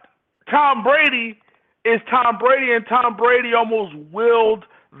 But Tom Brady is Tom Brady, and Tom Brady almost willed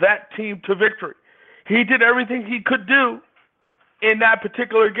that team to victory. He did everything he could do in that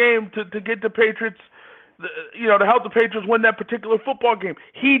particular game to get the Patriots, to help the Patriots win that particular football game.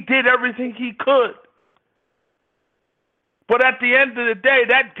 He did everything he could. But at the end of the day,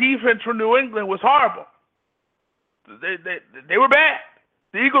 that defense for New England was horrible. They were bad.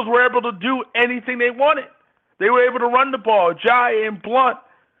 The Eagles were able to do anything they wanted. They were able to run the ball, Jai and Blunt,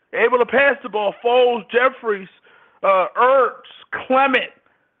 able to pass the ball, Foles, Jeffries, Ertz, Clement.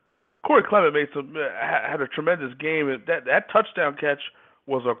 Corey Clement had a tremendous game. That touchdown catch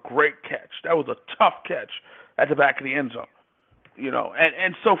was a great catch. That was a tough catch at the back of the end zone.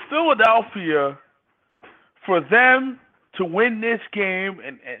 And so Philadelphia, for them to win this game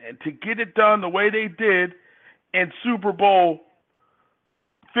and to get it done the way they did in Super Bowl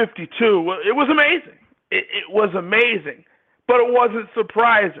 52, it was amazing. It was amazing, but it wasn't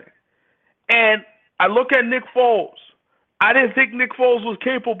surprising. And I look at Nick Foles. I didn't think Nick Foles was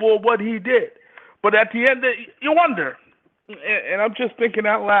capable of what he did. But at the end, you wonder, and I'm just thinking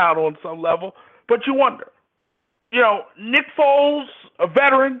out loud on some level, but you wonder. Nick Foles, a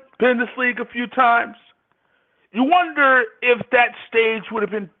veteran, been in this league a few times. You wonder if that stage would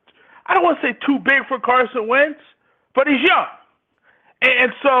have been, I don't want to say too big for Carson Wentz, but he's young.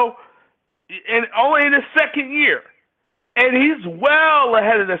 And so, and only in his second year, and he's well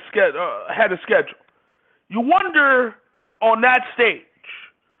ahead of schedule. You wonder on that stage,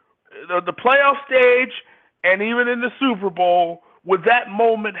 the playoff stage, and even in the Super Bowl, would that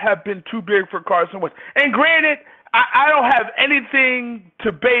moment have been too big for Carson Wentz? And granted, I don't have anything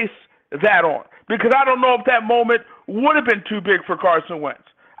to base that on, because I don't know if that moment would have been too big for Carson Wentz.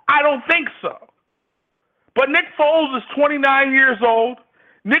 I don't think so. But Nick Foles is 29 years old.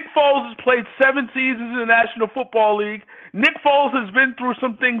 Nick Foles has played 7 seasons in the National Football League. Nick Foles has been through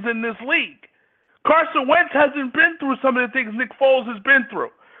some things in this league. Carson Wentz hasn't been through some of the things Nick Foles has been through.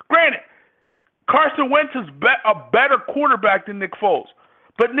 Granted, Carson Wentz is a better quarterback than Nick Foles.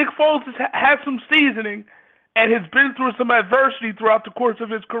 But Nick Foles has had some seasoning and has been through some adversity throughout the course of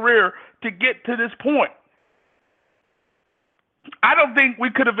his career to get to this point. I don't think we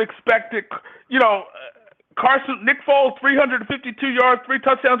could have expected, Nick Foles, 352 yards, 3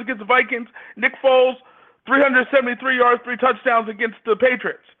 touchdowns against the Vikings. Nick Foles, 373 yards, 3 touchdowns against the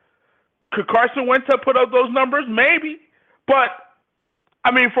Patriots. Could Carson Wentz have put up those numbers? Maybe. But,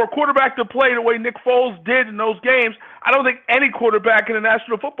 for a quarterback to play the way Nick Foles did in those games, I don't think any quarterback in the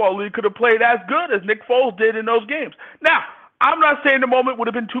National Football League could have played as good as Nick Foles did in those games. Now, I'm not saying the moment would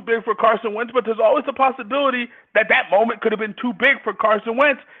have been too big for Carson Wentz, but there's always a possibility that moment could have been too big for Carson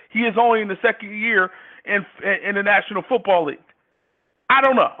Wentz. He is only in the second year in the National Football League. I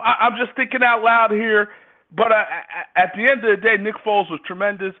don't know. I'm just thinking out loud here. But at the end of the day, Nick Foles was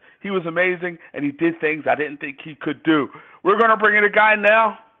tremendous. He was amazing, and he did things I didn't think he could do. We're going to bring in a guy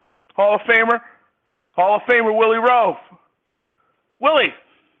now, Hall of Famer Willie Roaf. Willie.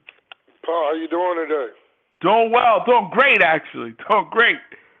 Paul, how you doing today? Doing well. Doing great, actually. Doing great.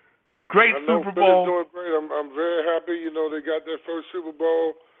 Great Super Bowl. Doing great. I'm very happy. They got their first Super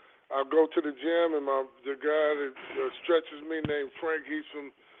Bowl. I go to the gym, and the guy that stretches me named Frank, he's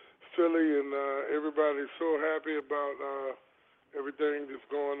from Philly, and everybody's so happy about everything that's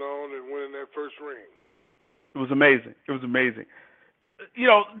going on and winning that first ring. It was amazing. It was amazing.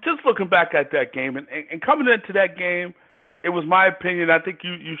 Just looking back at that game and coming into that game, it was my opinion, I think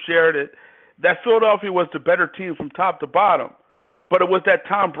you shared it, that Philadelphia was the better team from top to bottom. But it was that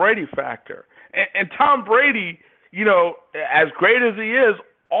Tom Brady factor. And Tom Brady, as great as he is,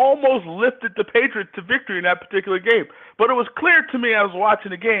 almost lifted the Patriots to victory in that particular game. But it was clear to me as I was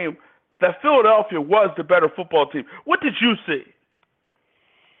watching the game that Philadelphia was the better football team. What did you see?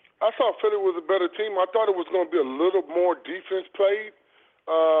 I thought Philly was a better team. I thought it was going to be a little more defense played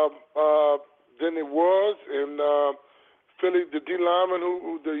than it was. And Philly, the D lineman,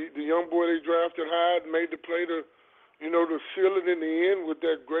 who the young boy they drafted high, made the play to seal it in the end with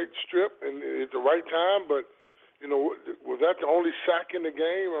that great strip and at the right time. But was that the only sack in the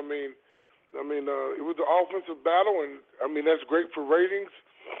game? I mean, it was the offensive battle, and that's great for ratings.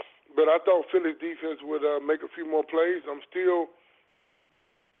 But I thought Philly's defense would make a few more plays. I'm still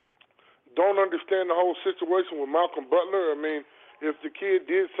don't understand the whole situation with Malcolm Butler. If the kid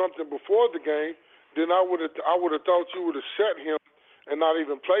did something before the game, then I would have thought you would have set him and not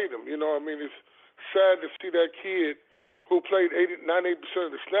even played him. It's sad to see that kid who played 98%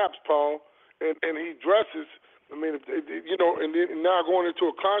 of the snaps, Paul, and he dresses. And then now going into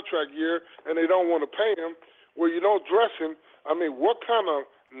a contract year and they don't want to pay him. Well, you don't dress him. What kind of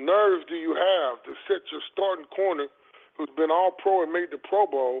nerves do you have to set your starting corner who's been all pro and made the Pro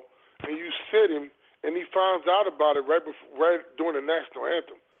Bowl, and you sit him, and he finds out about it right during the national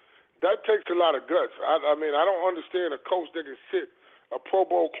anthem? That takes a lot of guts. I don't understand a coach that can sit a Pro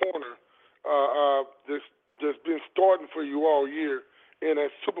Bowl corner that's been starting for you all year in a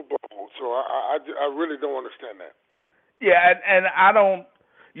Super Bowl. So I really don't understand that. Yeah, and I don't,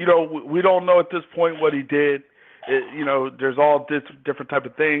 we don't know at this point what he did. There's all different type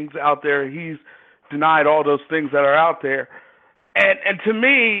of things out there. He's denied all those things that are out there. And to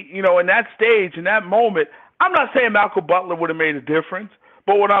me, in that stage, in that moment, I'm not saying Malcolm Butler would have made a difference,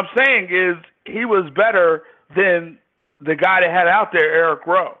 but what I'm saying is he was better than the guy that had out there, Eric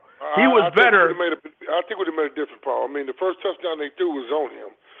Rowe. He was better. I think it would have made a difference, Paul. The first touchdown they threw was on him.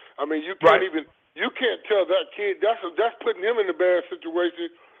 You can't you can't tell that kid that's putting him in a bad situation.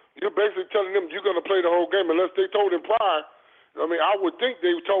 You're basically telling them you're going to play the whole game unless they told him prior. I would think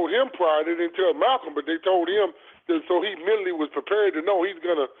they told him prior. They didn't tell Malcolm, but they told him so he mentally was prepared to know he's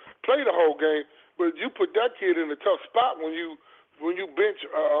going to play the whole game. But you put that kid in a tough spot when you bench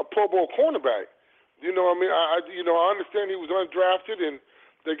a Pro Bowl cornerback. I understand he was undrafted and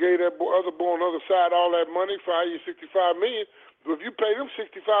they gave that other boy on the other side all that money, $5 years, $65 million. But if you pay them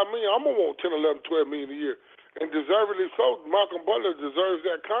 $65 million, I'm gonna want $10, $11, $12 million a year, and deservedly so. Malcolm Butler deserves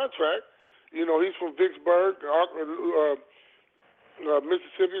that contract. He's from Vicksburg,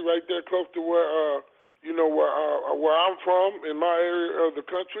 Mississippi, right there close to where where I'm from in my area of the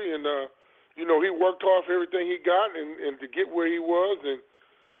country, and he worked hard for everything he got and to get where he was, and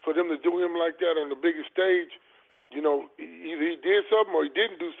for them to do him like that on the biggest stage, either he did something or he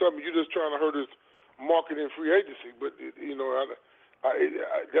didn't do something. You're just trying to hurt his market in free agency, but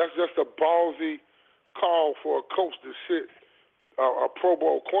that's just a ballsy call for a coach to sit a Pro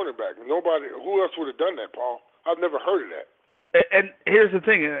Bowl cornerback. Nobody, who else would have done that, Paul? I've never heard of that. And here's the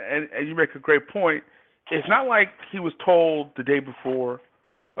thing, and you make a great point. It's not like he was told the day before,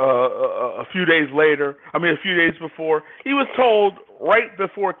 a few days before. He was told right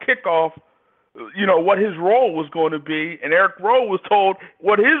before kickoff, what his role was going to be, and Eric Rowe was told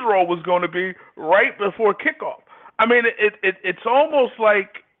what his role was going to be right before kickoff. It's almost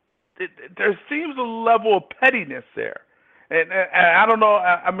like there seems a level of pettiness there, and I don't know.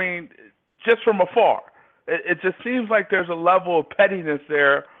 Just from afar, it just seems like there's a level of pettiness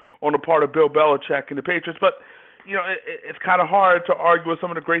there on the part of Bill Belichick and the Patriots. But it's kind of hard to argue with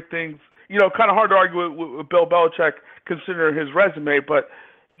some of the great things. Kind of hard to argue with Bill Belichick considering his resume. But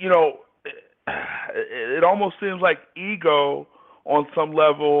it almost seems like ego on some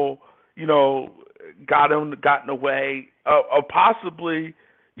level, got in the way of possibly,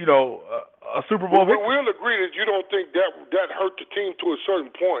 a Super Bowl victory. We'll agree that you don't think that hurt the team to a certain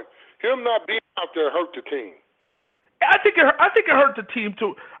point. Him not being out there hurt the team. I think it hurt the team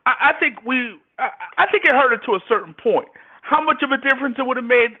too. I think it hurt it to a certain point. How much of a difference it would have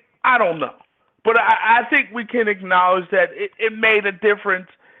made, I don't know. But I think we can acknowledge that it made a difference.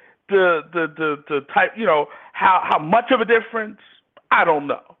 The type, how much of a difference, I don't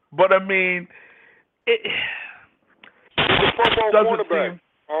know. But he's a Pro Bowl cornerback.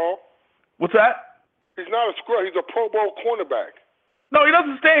 What's that? He's not a scrub. He's a Pro Bowl cornerback. No, he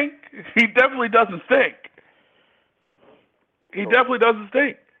doesn't stink. He definitely doesn't stink. He definitely doesn't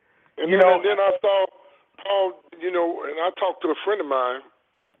stink. And then I saw Paul, and I talked to a friend of mine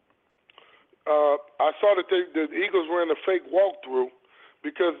I saw that the Eagles ran a fake walkthrough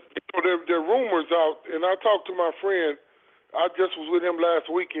because there are rumors out, and I talked to my friend. I just was with him last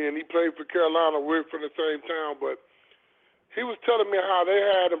weekend. He played for Carolina. We're from the same town, but he was telling me how they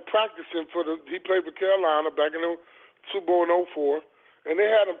had him practicing he played for Carolina back in the Super Bowl in 2004, and they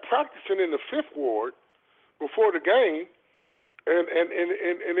had him practicing in the Fifth Ward before the game, and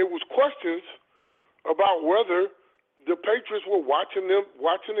it was questions about whether the Patriots were watching them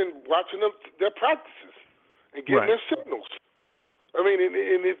their practices and getting their signals. I mean,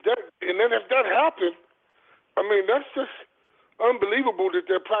 if that happened, I mean that's just unbelievable that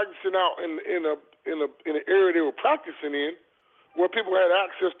they're practicing out in an area they were practicing in, where people had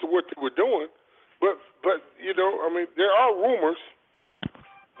access to what they were doing. But you know, I mean, there are rumors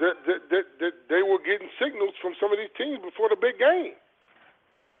that they were getting signals from some of these teams before the big game.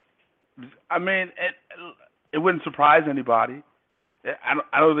 I mean, it wouldn't surprise anybody.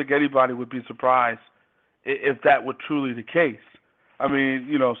 I don't think anybody would be surprised if that were truly the case. I mean,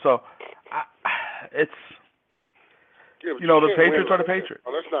 you know, so it's you know, the Patriots are the Patriots.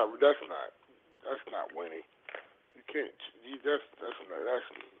 Oh, that's not winning. You can't. That's not.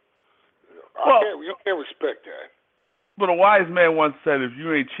 You can't respect that. But a wise man once said, "If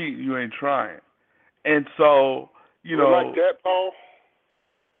you ain't cheating, you ain't trying." And so, you know, like that, Paul.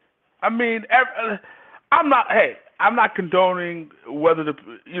 I mean, I'm not condoning what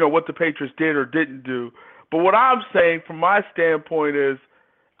the Patriots did or didn't do. But what I'm saying from my standpoint is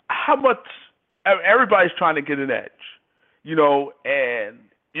how much everybody's trying to get an edge, you know, and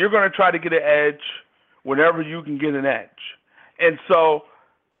you're going to try to get an edge whenever you can get an edge. And so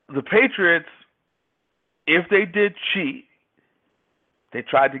the Patriots, if they did cheat, they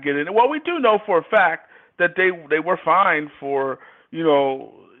tried to get in. Well, we do know for a fact that they were fined for, you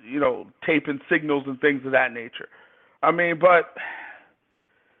know, taping signals and things of that nature. I mean, but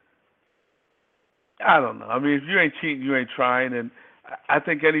I don't know. I mean, if you ain't cheating, you ain't trying. And I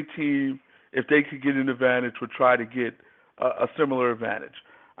think any team, if they could get an advantage, would try to get a similar advantage.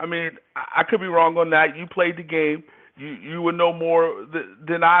 I mean, I could be wrong on that. You played the game. You would know more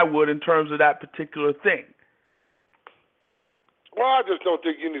than I would in terms of that particular thing. Well, I just don't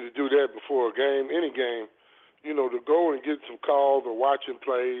think you need to do that before a game, any game. You know, to go and get some calls or watching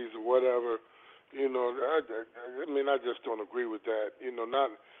plays or whatever. You know, I mean, I just don't agree with that. You know,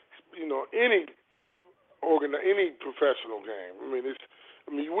 any professional game. I mean,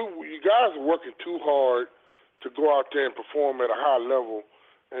 you guys are working too hard to go out there and perform at a high level,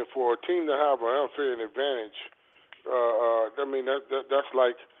 and for a team to have an unfair advantage. I mean, that's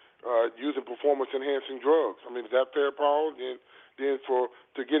like using performance-enhancing drugs. I mean, is that fair, Paul? Then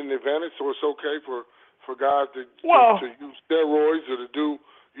to get an advantage, so it's okay for guys to use steroids or to do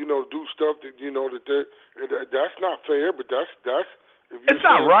stuff that's not fair. But that's if it's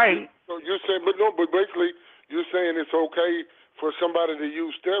not right. So you're saying, but basically you're saying it's okay for somebody to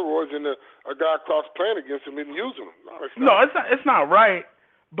use steroids and a guy cross playing against him and using them. No, it's not right.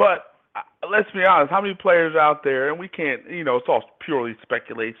 But let's be honest, how many players out there, and we can't, you know, it's all purely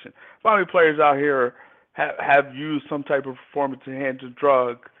speculation. How many players out here have used some type of performance-enhancing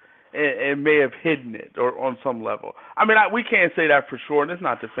drug and may have hidden it or on some level? I mean, we can't say that for sure, and it's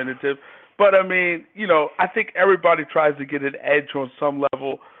not definitive. But, I mean, you know, I think everybody tries to get an edge on some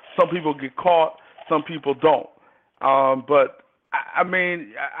level. Some people get caught. Some people don't. But, I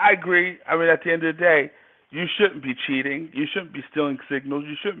mean, I agree. I mean, at the end of the day, you shouldn't be cheating. You shouldn't be stealing signals.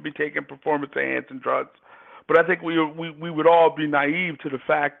 You shouldn't be taking performance-enhancing drugs. But I think we would all be naive to the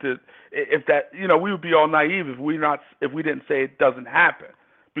fact that we would be all naive if we didn't say it doesn't happen.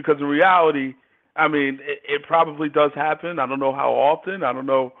 Because in reality, I mean, it probably does happen. I don't know how often. I don't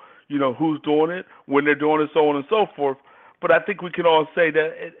know, you know, who's doing it, when they're doing it, so on and so forth. But I think we can all say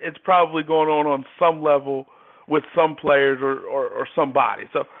that it's probably going on some level with some players or somebody.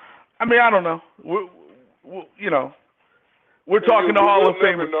 So, I mean, I don't know. We're talking to Hall of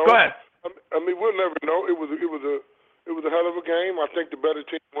Famers. Go ahead. I mean, we'll never know. It was a hell of a game. I think the better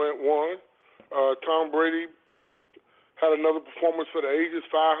team won. Tom Brady had another performance for the ages,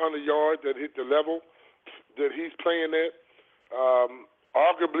 500 yards that hit the level that he's playing at.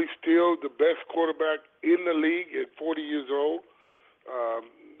 Arguably still the best quarterback in the league at 40 years old.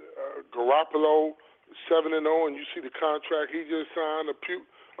 Garoppolo, 7-0, and you see the contract he just signed, a pupil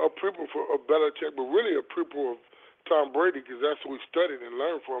of Belichick, but really a pupil of Tom Brady, because that's what we studied and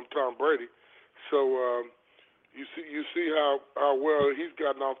learned from Tom Brady. So you see how well he's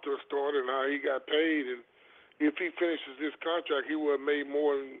gotten off to a start and how he got paid. And if he finishes this contract, he will have made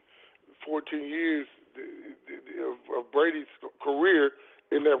more than 14 years of Brady's career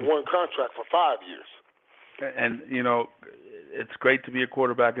in that one contract for 5 years. And, you know, it's great to be a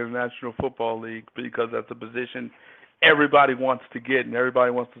quarterback in the National Football League because that's a position everybody wants to get and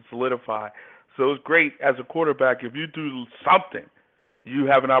everybody wants to solidify. So it's great as a quarterback if you do something, you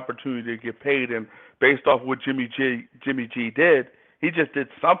have an opportunity to get paid. And based off what Jimmy G did, he just did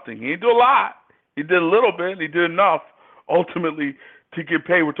something. He didn't do a lot. He did a little bit. He did enough ultimately to get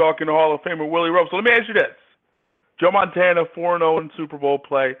paid. We're talking to Hall of Famer Willie Roaf. So let me ask you this: Joe Montana 4-0 in Super Bowl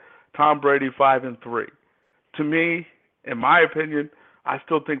play. Tom Brady 5-3. To me, in my opinion, I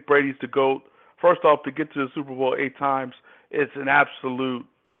still think Brady's the GOAT. First off, to get to the Super Bowl 8 times, it's an absolute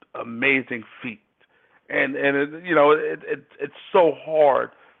amazing feat. And it's so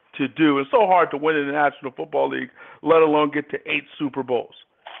hard to do. It's so hard to win in the National Football League, let alone get to 8 Super Bowls.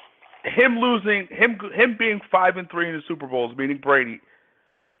 Him being 5-3 in the Super Bowls, meaning Brady,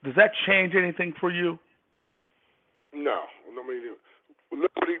 does that change anything for you? No. I mean,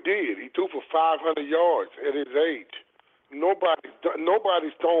 look what he did. He threw for 500 yards at his age.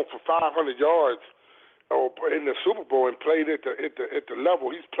 Nobody's thrown for 500 yards in the Super Bowl and played at the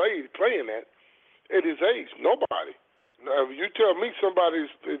level he's playing at his age. Nobody. Now, if you tell me somebody's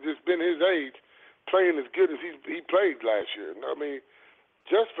just been his age playing as good as he played last year, I mean,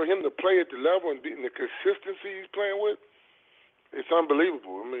 just for him to play at the level and the consistency he's playing with, it's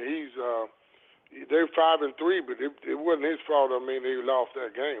unbelievable. I mean, they're 5-3, but it wasn't his fault. I mean, they lost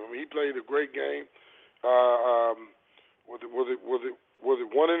that game. I mean, he played a great game. Was it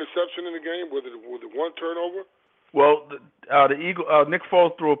one interception in the game? Was it one turnover? Well, the Eagle Nick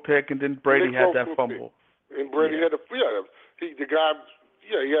Foles threw a pick, and then Brady had that fumble. And Brady had he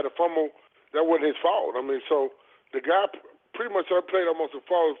had a fumble. That wasn't his fault. I mean, so the guy pretty much played almost a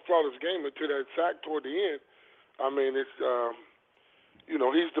flawless game until that sack toward the end. I mean, it's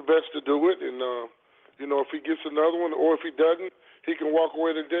he's the best to do it, and if he gets another one, or if he doesn't, he can walk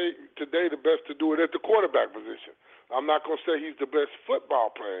away today the best to do it at the quarterback position. I'm not going to say he's the best football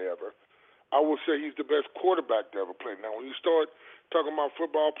player ever. I will say he's the best quarterback to ever play. Now, when you start talking about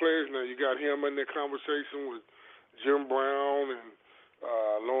football players, now you got him in the conversation with Jim Brown and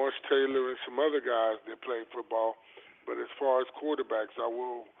Lawrence Taylor and some other guys that play football. But as far as quarterbacks, I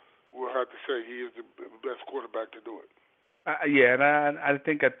will have to say he is the best quarterback to do it. And I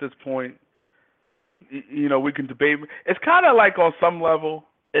think at this point, we can debate. It's kind of like on some level.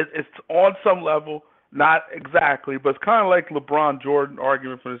 It's on some level, not exactly, but it's kind of like LeBron-Jordan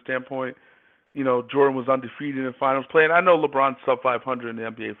argument from the standpoint. Jordan was undefeated in finals play, and I know LeBron's sub 500 in the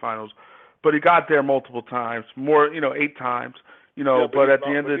NBA Finals, but he got there multiple times, 8 times. But at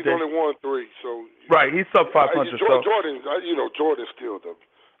the end of the day, he's only won 3. So right, he's sub 500. Jordan's still the.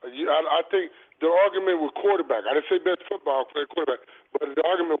 I think the argument with quarterback. I didn't say best football player, quarterback, but the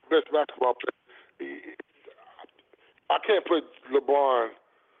argument with best basketball player. I can't put LeBron.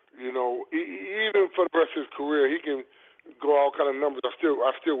 Even for the rest of his career, he can go all kind of numbers. I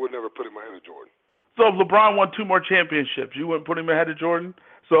still would never put him ahead of Jordan. So if LeBron won 2 more championships, you wouldn't put him ahead of Jordan.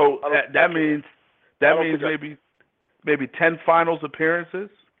 So that means maybe 10 finals appearances.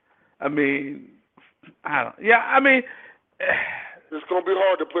 I mean, I don't. Yeah, I mean, it's going to be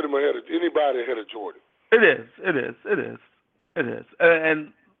hard to put him anybody ahead of Jordan. It is.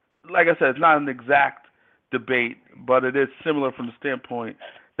 And like I said, it's not an exact debate, but it is similar from the standpoint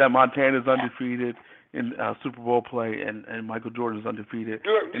that Montana is undefeated in Super Bowl play, and Michael Jordan is undefeated.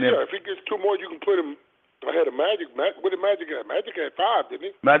 If he gets 2 more, you can put him ahead of Magic. What did Magic have? Magic had 5, didn't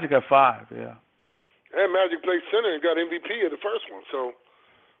he? Magic had 5, yeah. And Magic played center and got MVP of the first one. So,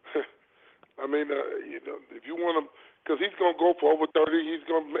 I mean, if you want him, because he's going to go for over 30, he's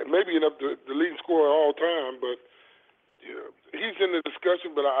going to maybe end up the leading scorer all time, but he's in the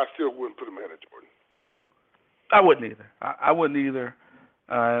discussion, but I still wouldn't put him ahead of Jordan. I wouldn't either. I wouldn't either.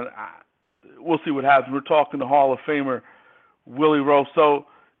 We'll see what happens. We're talking to Hall of Famer Willie Roaf. So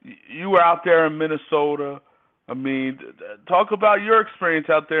you were out there in Minnesota. I mean, talk about your experience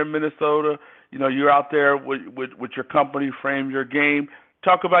out there in Minnesota. You're out there with your company, Frame Your Game.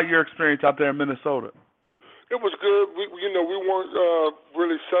 Talk about your experience out there in Minnesota. It was good. We weren't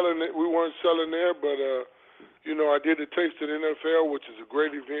really selling it. We weren't selling there, but I did the Taste of the NFL, which is a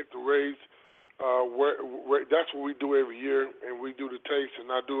great event to raise. That's what we do every year, and we do the Taste,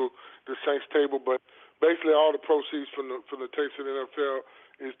 and I do the Saints table. But basically, all the proceeds from the Taste of the NFL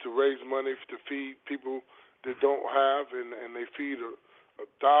is to raise money to feed people that don't have, and they feed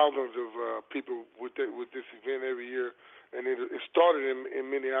thousands of people with this event every year. And it started in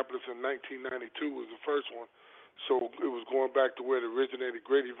Minneapolis in 1992 was the first one. So it was going back to where it originated.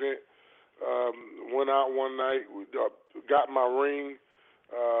 Great event. Went out one night, got my ring.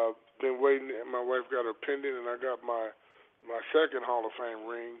 Been waiting, and my wife got her pendant, and I got my second Hall of Fame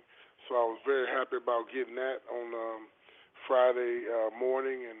ring. So I was very happy about getting that on Friday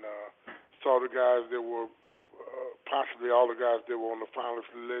morning and saw the guys that were possibly all the guys that were on the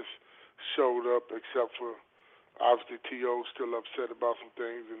finalist list showed up, except for obviously T.O. still upset about some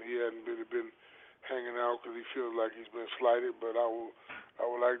things, and he hadn't really been hanging out because he feels like he's been slighted. But I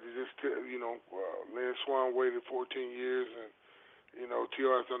would like to just Lynn Swan waited 14 years, and T.O.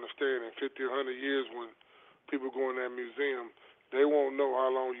 has to understand in 50 or 100 years when people go in that museum, they won't know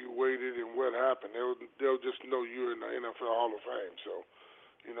how long you waited and what happened. They'll just know you're in the NFL Hall of Fame. So,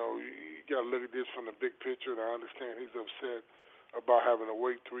 you got to look at this from the big picture, and I understand he's upset about having to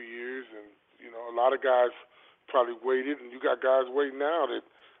wait 3 years. And, a lot of guys probably waited, and you got guys waiting now that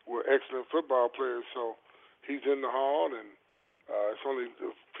were excellent football players. So he's in the Hall, and it's only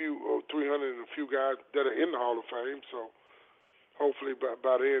 300 and a few guys that are in the Hall of Fame. So hopefully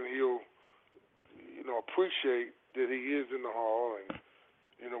by then he'll, appreciate that he is in the Hall. And,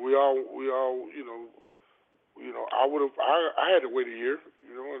 we all, I had to wait a year,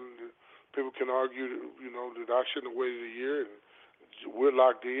 and people can argue, that I shouldn't have waited a year, and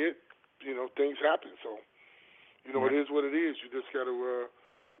Whitlock did. Things happen. So, it is what it is. You just got to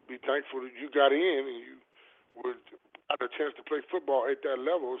be thankful that you got in and you got a chance to play football at that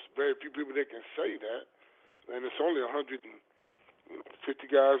level. It's very few people that can say that, and it's only 150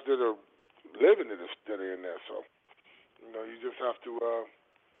 guys that are living that are in there. So, you just have to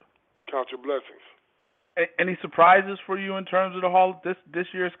count your blessings. Any surprises for you in terms of the Hall this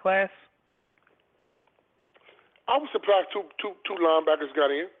year's class? I was surprised two linebackers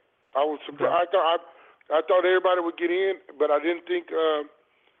got in. I was surprised. I thought everybody would get in, but I didn't think Urlacher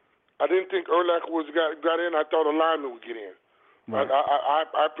got in. I thought a lineman would get in. Right.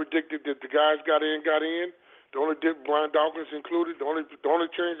 I predicted that the guys got in. The only Brian Dawkins included. The only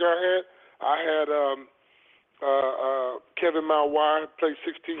change I had Kevin Malwai, played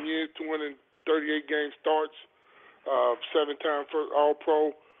 16 years, 238 game starts, 7-time first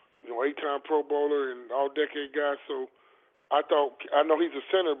All-Pro, 8-time Pro Bowler and All-Decade guy. So I know he's a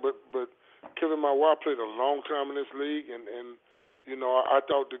center, but Kevin Malwai played a long time in this league, and I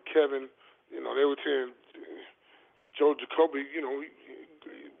thought that Kevin, they were saying Joe Jacoby,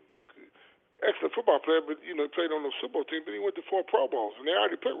 excellent football player, but he played on the Super Bowl team, but he went to 4 Pro Bowls, and they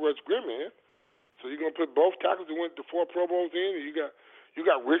already put Russ Grimm in. So you're gonna put both tackles that went to 4 Pro Bowls in, and you got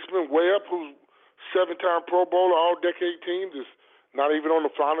Richmond way up, who's 7-time Pro Bowler, All-Decade team, just not even on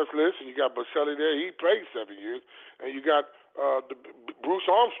the finalist list, and you got Baselli there. He played 7 years, and you got Bruce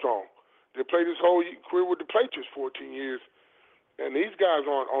Armstrong. They played his whole career with the Patriots, 14 years, and these guys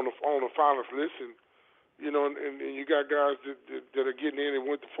on the finalist list, and and you got guys that are getting in and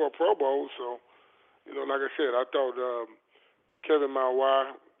went to 4 Pro Bowls. So, like I said, I thought Kevin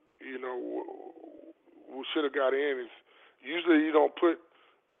Malwai, who should have got in. Is usually you don't put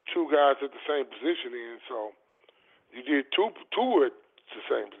 2 guys at the same position in, so you did two at the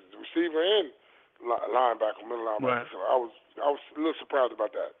same position, receiver and linebacker, middle linebacker. Right. So I was a little surprised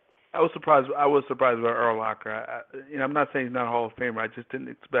about that. I was surprised about Urlacher. I'm not saying he's not a Hall of Famer. I just didn't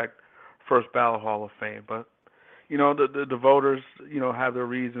expect first ballot Hall of Fame. But the voters have their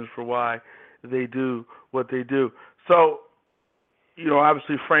reasons for why they do what they do. So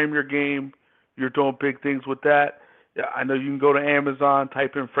obviously Frame Your Game. You're doing big things with that. I know you can go to Amazon,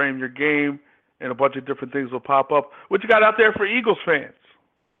 type in Frame Your Game, and a bunch of different things will pop up. What you got out there for Eagles fans?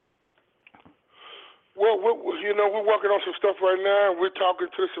 Well, we're working on some stuff right now. We're talking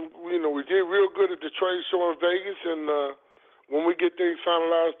to some, we did real good at the trade show in Vegas, and when we get things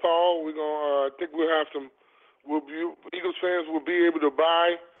finalized, Paul, we're gonna, I think we'll have some, Eagles fans will be able to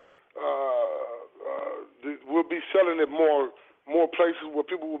buy, we'll be selling it more places where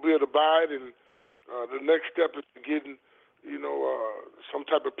people will be able to buy it, and the next step is getting, some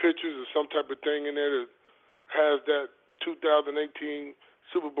type of pictures or some type of thing in there that has that 2018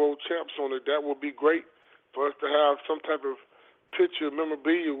 Super Bowl champs on it. That would be great for us to have some type of picture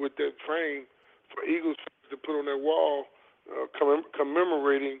memorabilia with that frame for Eagles to put on their wall,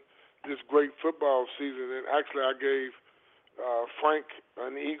 commemorating this great football season. And actually, I gave Frank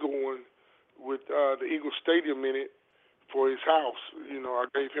an Eagle one with the Eagle Stadium in it for his house.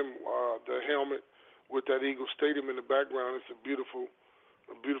 I gave him the helmet with that Eagle Stadium in the background. It's a beautiful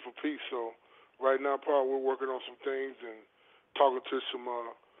piece. So right now, Paul, we're working on some things and talking to some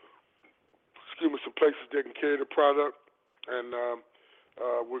places that can carry the product, and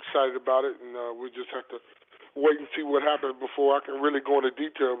we're excited about it, and we just have to wait and see what happens before I can really go into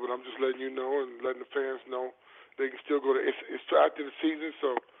detail, but I'm just letting you know and letting the fans know they can still go to, it's after the season,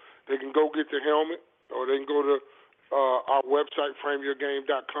 so they can go get the helmet, or they can go to our website,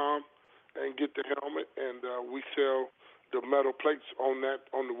 frameyourgame.com, and get the helmet, and we sell the metal plates on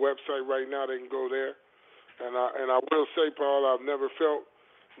the website right now. They can go there And I will say, Paul, I've never felt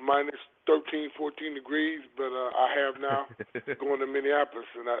minus 13, 14 degrees, but I have now going to Minneapolis,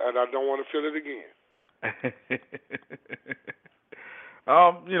 and I don't want to feel it again.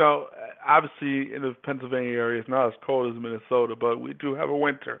 Obviously in the Pennsylvania area, it's not as cold as Minnesota, but we do have a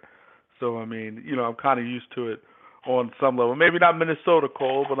winter. So, I'm kind of used to it on some level. Maybe not Minnesota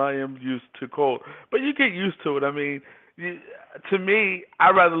cold, but I am used to cold. But you get used to it. To me,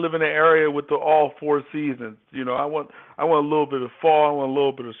 I'd rather live in an area with all four seasons. I want a little bit of fall, I want a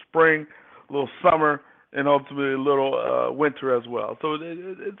little bit of spring, a little summer, and ultimately a little winter as well. So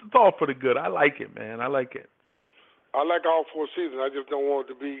it's all for the good. I like it, man. I like it. I like all four seasons. I just don't want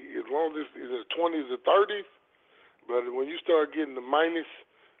it to be as long as it's the 20s or 30s. But when you start getting the minus,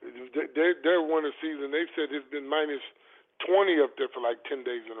 their winter season, they said it's been minus 20 up there for like 10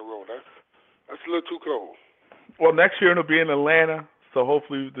 days in a row. That's a little too cold. Well, next year it'll be in Atlanta, so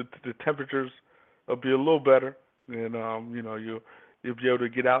hopefully the temperatures will be a little better, and you'll be able to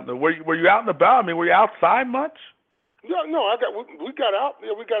get out. Were you out and about? Were you outside much? Yeah, no, we got out.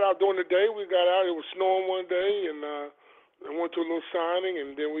 Yeah, we got out during the day. We got out. It was snowing one day, and I went to a little signing,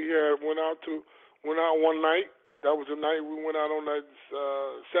 and then we went out one night. That was the night we went out on that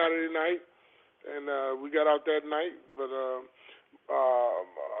Saturday night, and we got out that night. But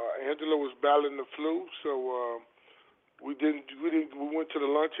Angela was battling the flu, so we didn't. We went to the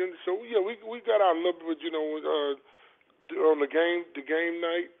luncheon. So yeah, we got out a little bit. On the game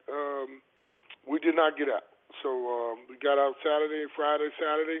night, we did not get out. So we got out Friday,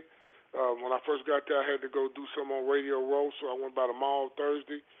 Saturday. When I first got there, I had to go do some on Radio Row, so I went by the mall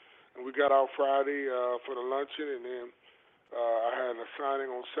Thursday, and we got out Friday for the luncheon, and then I had a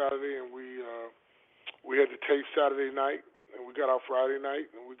signing on Saturday, and we had to tape Saturday night, and we got out Friday night,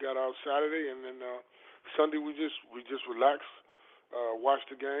 and we got out Saturday, and then Sunday we just relaxed,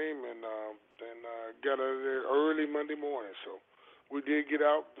 watched the game, and got out of there early Monday morning. So we did get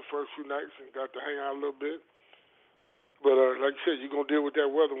out the first few nights and got to hang out a little bit. But like you said, you're gonna deal with that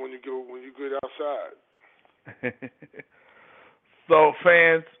weather when you get outside. So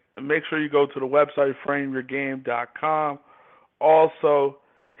fans, make sure you go to the website frameyourgame.com. Also,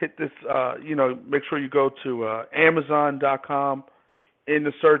 hit this. Make sure you go to Amazon.com. In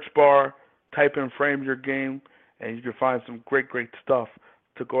the search bar, type in Frame Your Game, and you can find some great stuff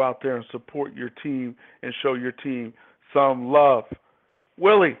to go out there and support your team and show your team some love.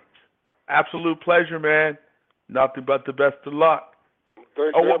 Willie, absolute pleasure, man. Nothing but the best of luck.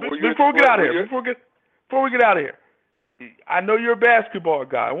 Thanks, before we get out of here, I know you're a basketball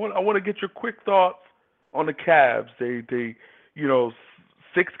guy. I want to get your quick thoughts on the Cavs. They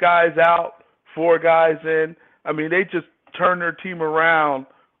 6 guys out, 4 guys in. They just turned their team around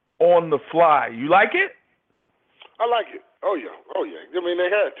on the fly. You like it? I like it. Oh yeah. They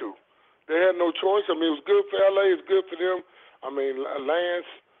had to. They had no choice. It was good for LA. It's good for them. Lance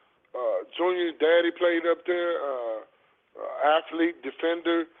Junior, Daddy played up there. Athlete,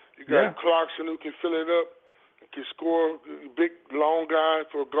 defender. You got Clarkson who can fill it up, can score. Big, long guy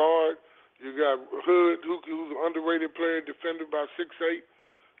for a guard. You got Hood who's an underrated player, defender, about 6'8",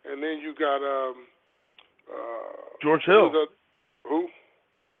 and then you got George Hill. Who?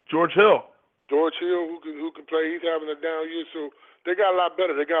 George Hill. George Hill who can play. He's having a down year, so they got a lot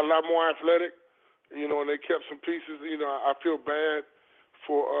better. They got a lot more athletic, and they kept some pieces. I feel bad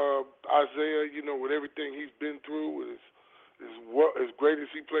for Isaiah, with everything he's been through, with as great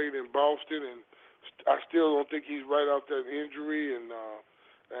as he played in Boston, and I still don't think he's right off that injury, and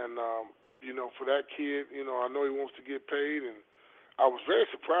for that kid, I know he wants to get paid, and I was very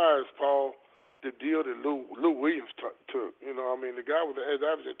surprised, Paul, the deal that Lou Williams took. The guy was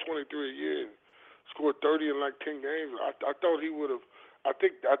averaging 23 a year and scored 30 in like 10 games. I thought he would have. I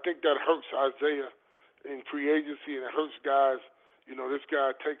think that hurts Isaiah in free agency, and it hurts guys. This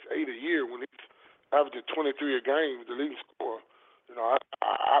guy takes 8 a year when he's averaging 23 a game, the leading scorer. I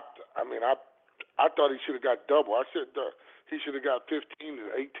thought he should have got double. I said he should have got 15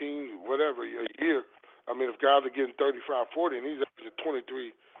 to 18, whatever, a year. If guys are getting 35, 40, and he's averaging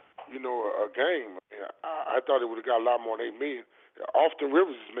 23, a game, I thought it would have got a lot more than $8 million. Austin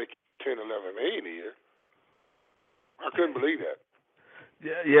Rivers is making 10, 11 million a year. I couldn't believe that.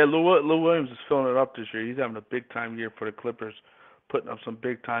 Yeah. Lou Williams is filling it up this year. He's having a big time year for the Clippers, putting up some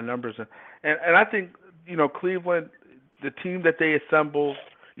big time numbers, and I think Cleveland, the team that they assembled,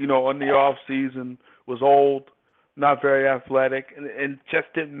 on the off season was old, not very athletic, and just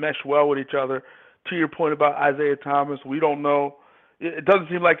didn't mesh well with each other. To your point about Isaiah Thomas, we don't know. It doesn't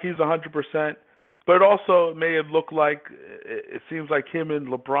seem like he's 100%, but it also may have looked like it seems like him and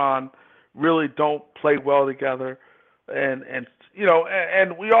LeBron really don't play well together, and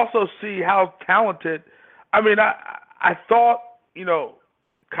we also see how talented I mean, I thought,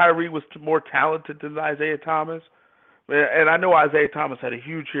 Kyrie was more talented than Isaiah Thomas. And I know Isaiah Thomas had a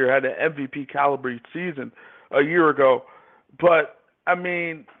huge year, had an MVP caliber season a year ago. But, I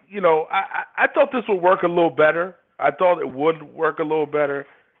mean, I thought this would work a little better. I thought it would work a little better.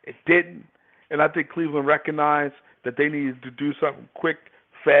 It didn't. And I think Cleveland recognized that they needed to do something quick,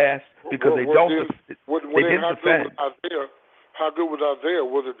 fast, because they didn't defend. How good was Isaiah?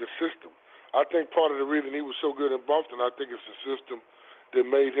 Was it the system? I think part of the reason he was so good in Boston, I think it's the system that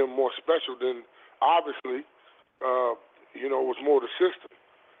made him more special than, obviously, it was more the system.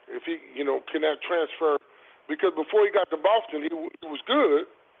 If he, cannot transfer, because before he got to Boston, he was good,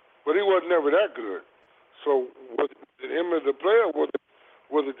 but he wasn't never that good. So was it him as a player, was it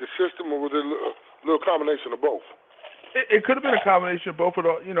the system, or was it a little combination of both? It could have been a combination of both. He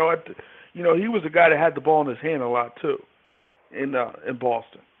was a guy that had the ball in his hand a lot too, in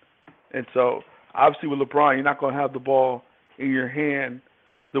Boston, and so obviously with LeBron, you're not going to have the ball in your hand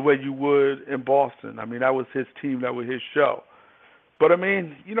the way you would in Boston. I mean, that was his team, that was his show. But I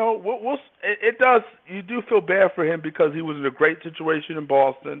mean, it does. You do feel bad for him because he was in a great situation in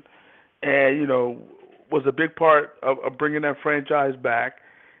Boston, and was a big part of bringing that franchise back.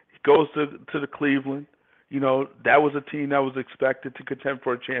 He goes to the Cleveland. That was a team that was expected to contend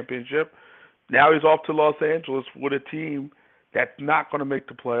for a championship. Now he's off to Los Angeles with a team that's not going to make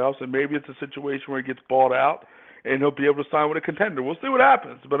the playoffs, and maybe it's a situation where he gets bought out and he'll be able to sign with a contender. We'll see what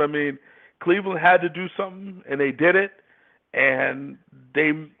happens. But, I mean, Cleveland had to do something, and they did it. And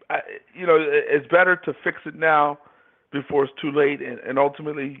it's better to fix it now before it's too late. And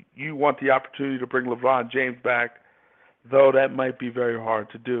ultimately, you want the opportunity to bring LeBron James back, though that might be very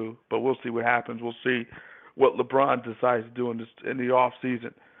hard to do. But we'll see what happens. We'll see what LeBron decides to do in the off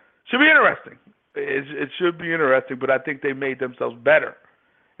season. Should be interesting. It should be interesting, but I think they made themselves better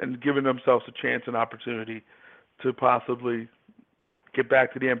and given themselves a chance and opportunity to possibly get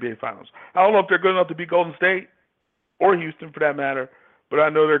back to the NBA Finals. I don't know if they're good enough to beat Golden State or Houston for that matter, but I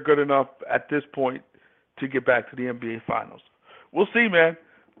know they're good enough at this point to get back to the NBA Finals. We'll see, man.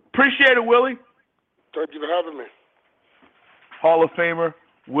 Appreciate it, Willie. Thank you for having me. Hall of Famer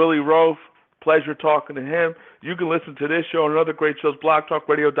Willie Roaf. Pleasure talking to him. You can listen to this show and other great shows,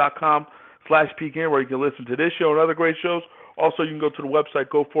 blogtalkradio.com/PKN, where you can listen to this show and other great shows. Also, you can go to the website,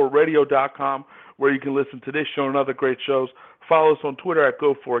 Go4radio.com, where you can listen to this show and other great shows. Follow us on Twitter at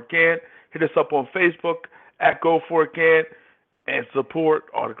Go4it. Hit us up on Facebook at Go4it, and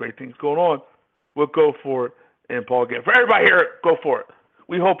support all the great things going on with Go4it and Paul Gann. For everybody here at Go4it,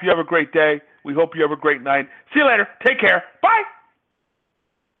 we hope you have a great day. We hope you have a great night. See you later. Take care. Bye.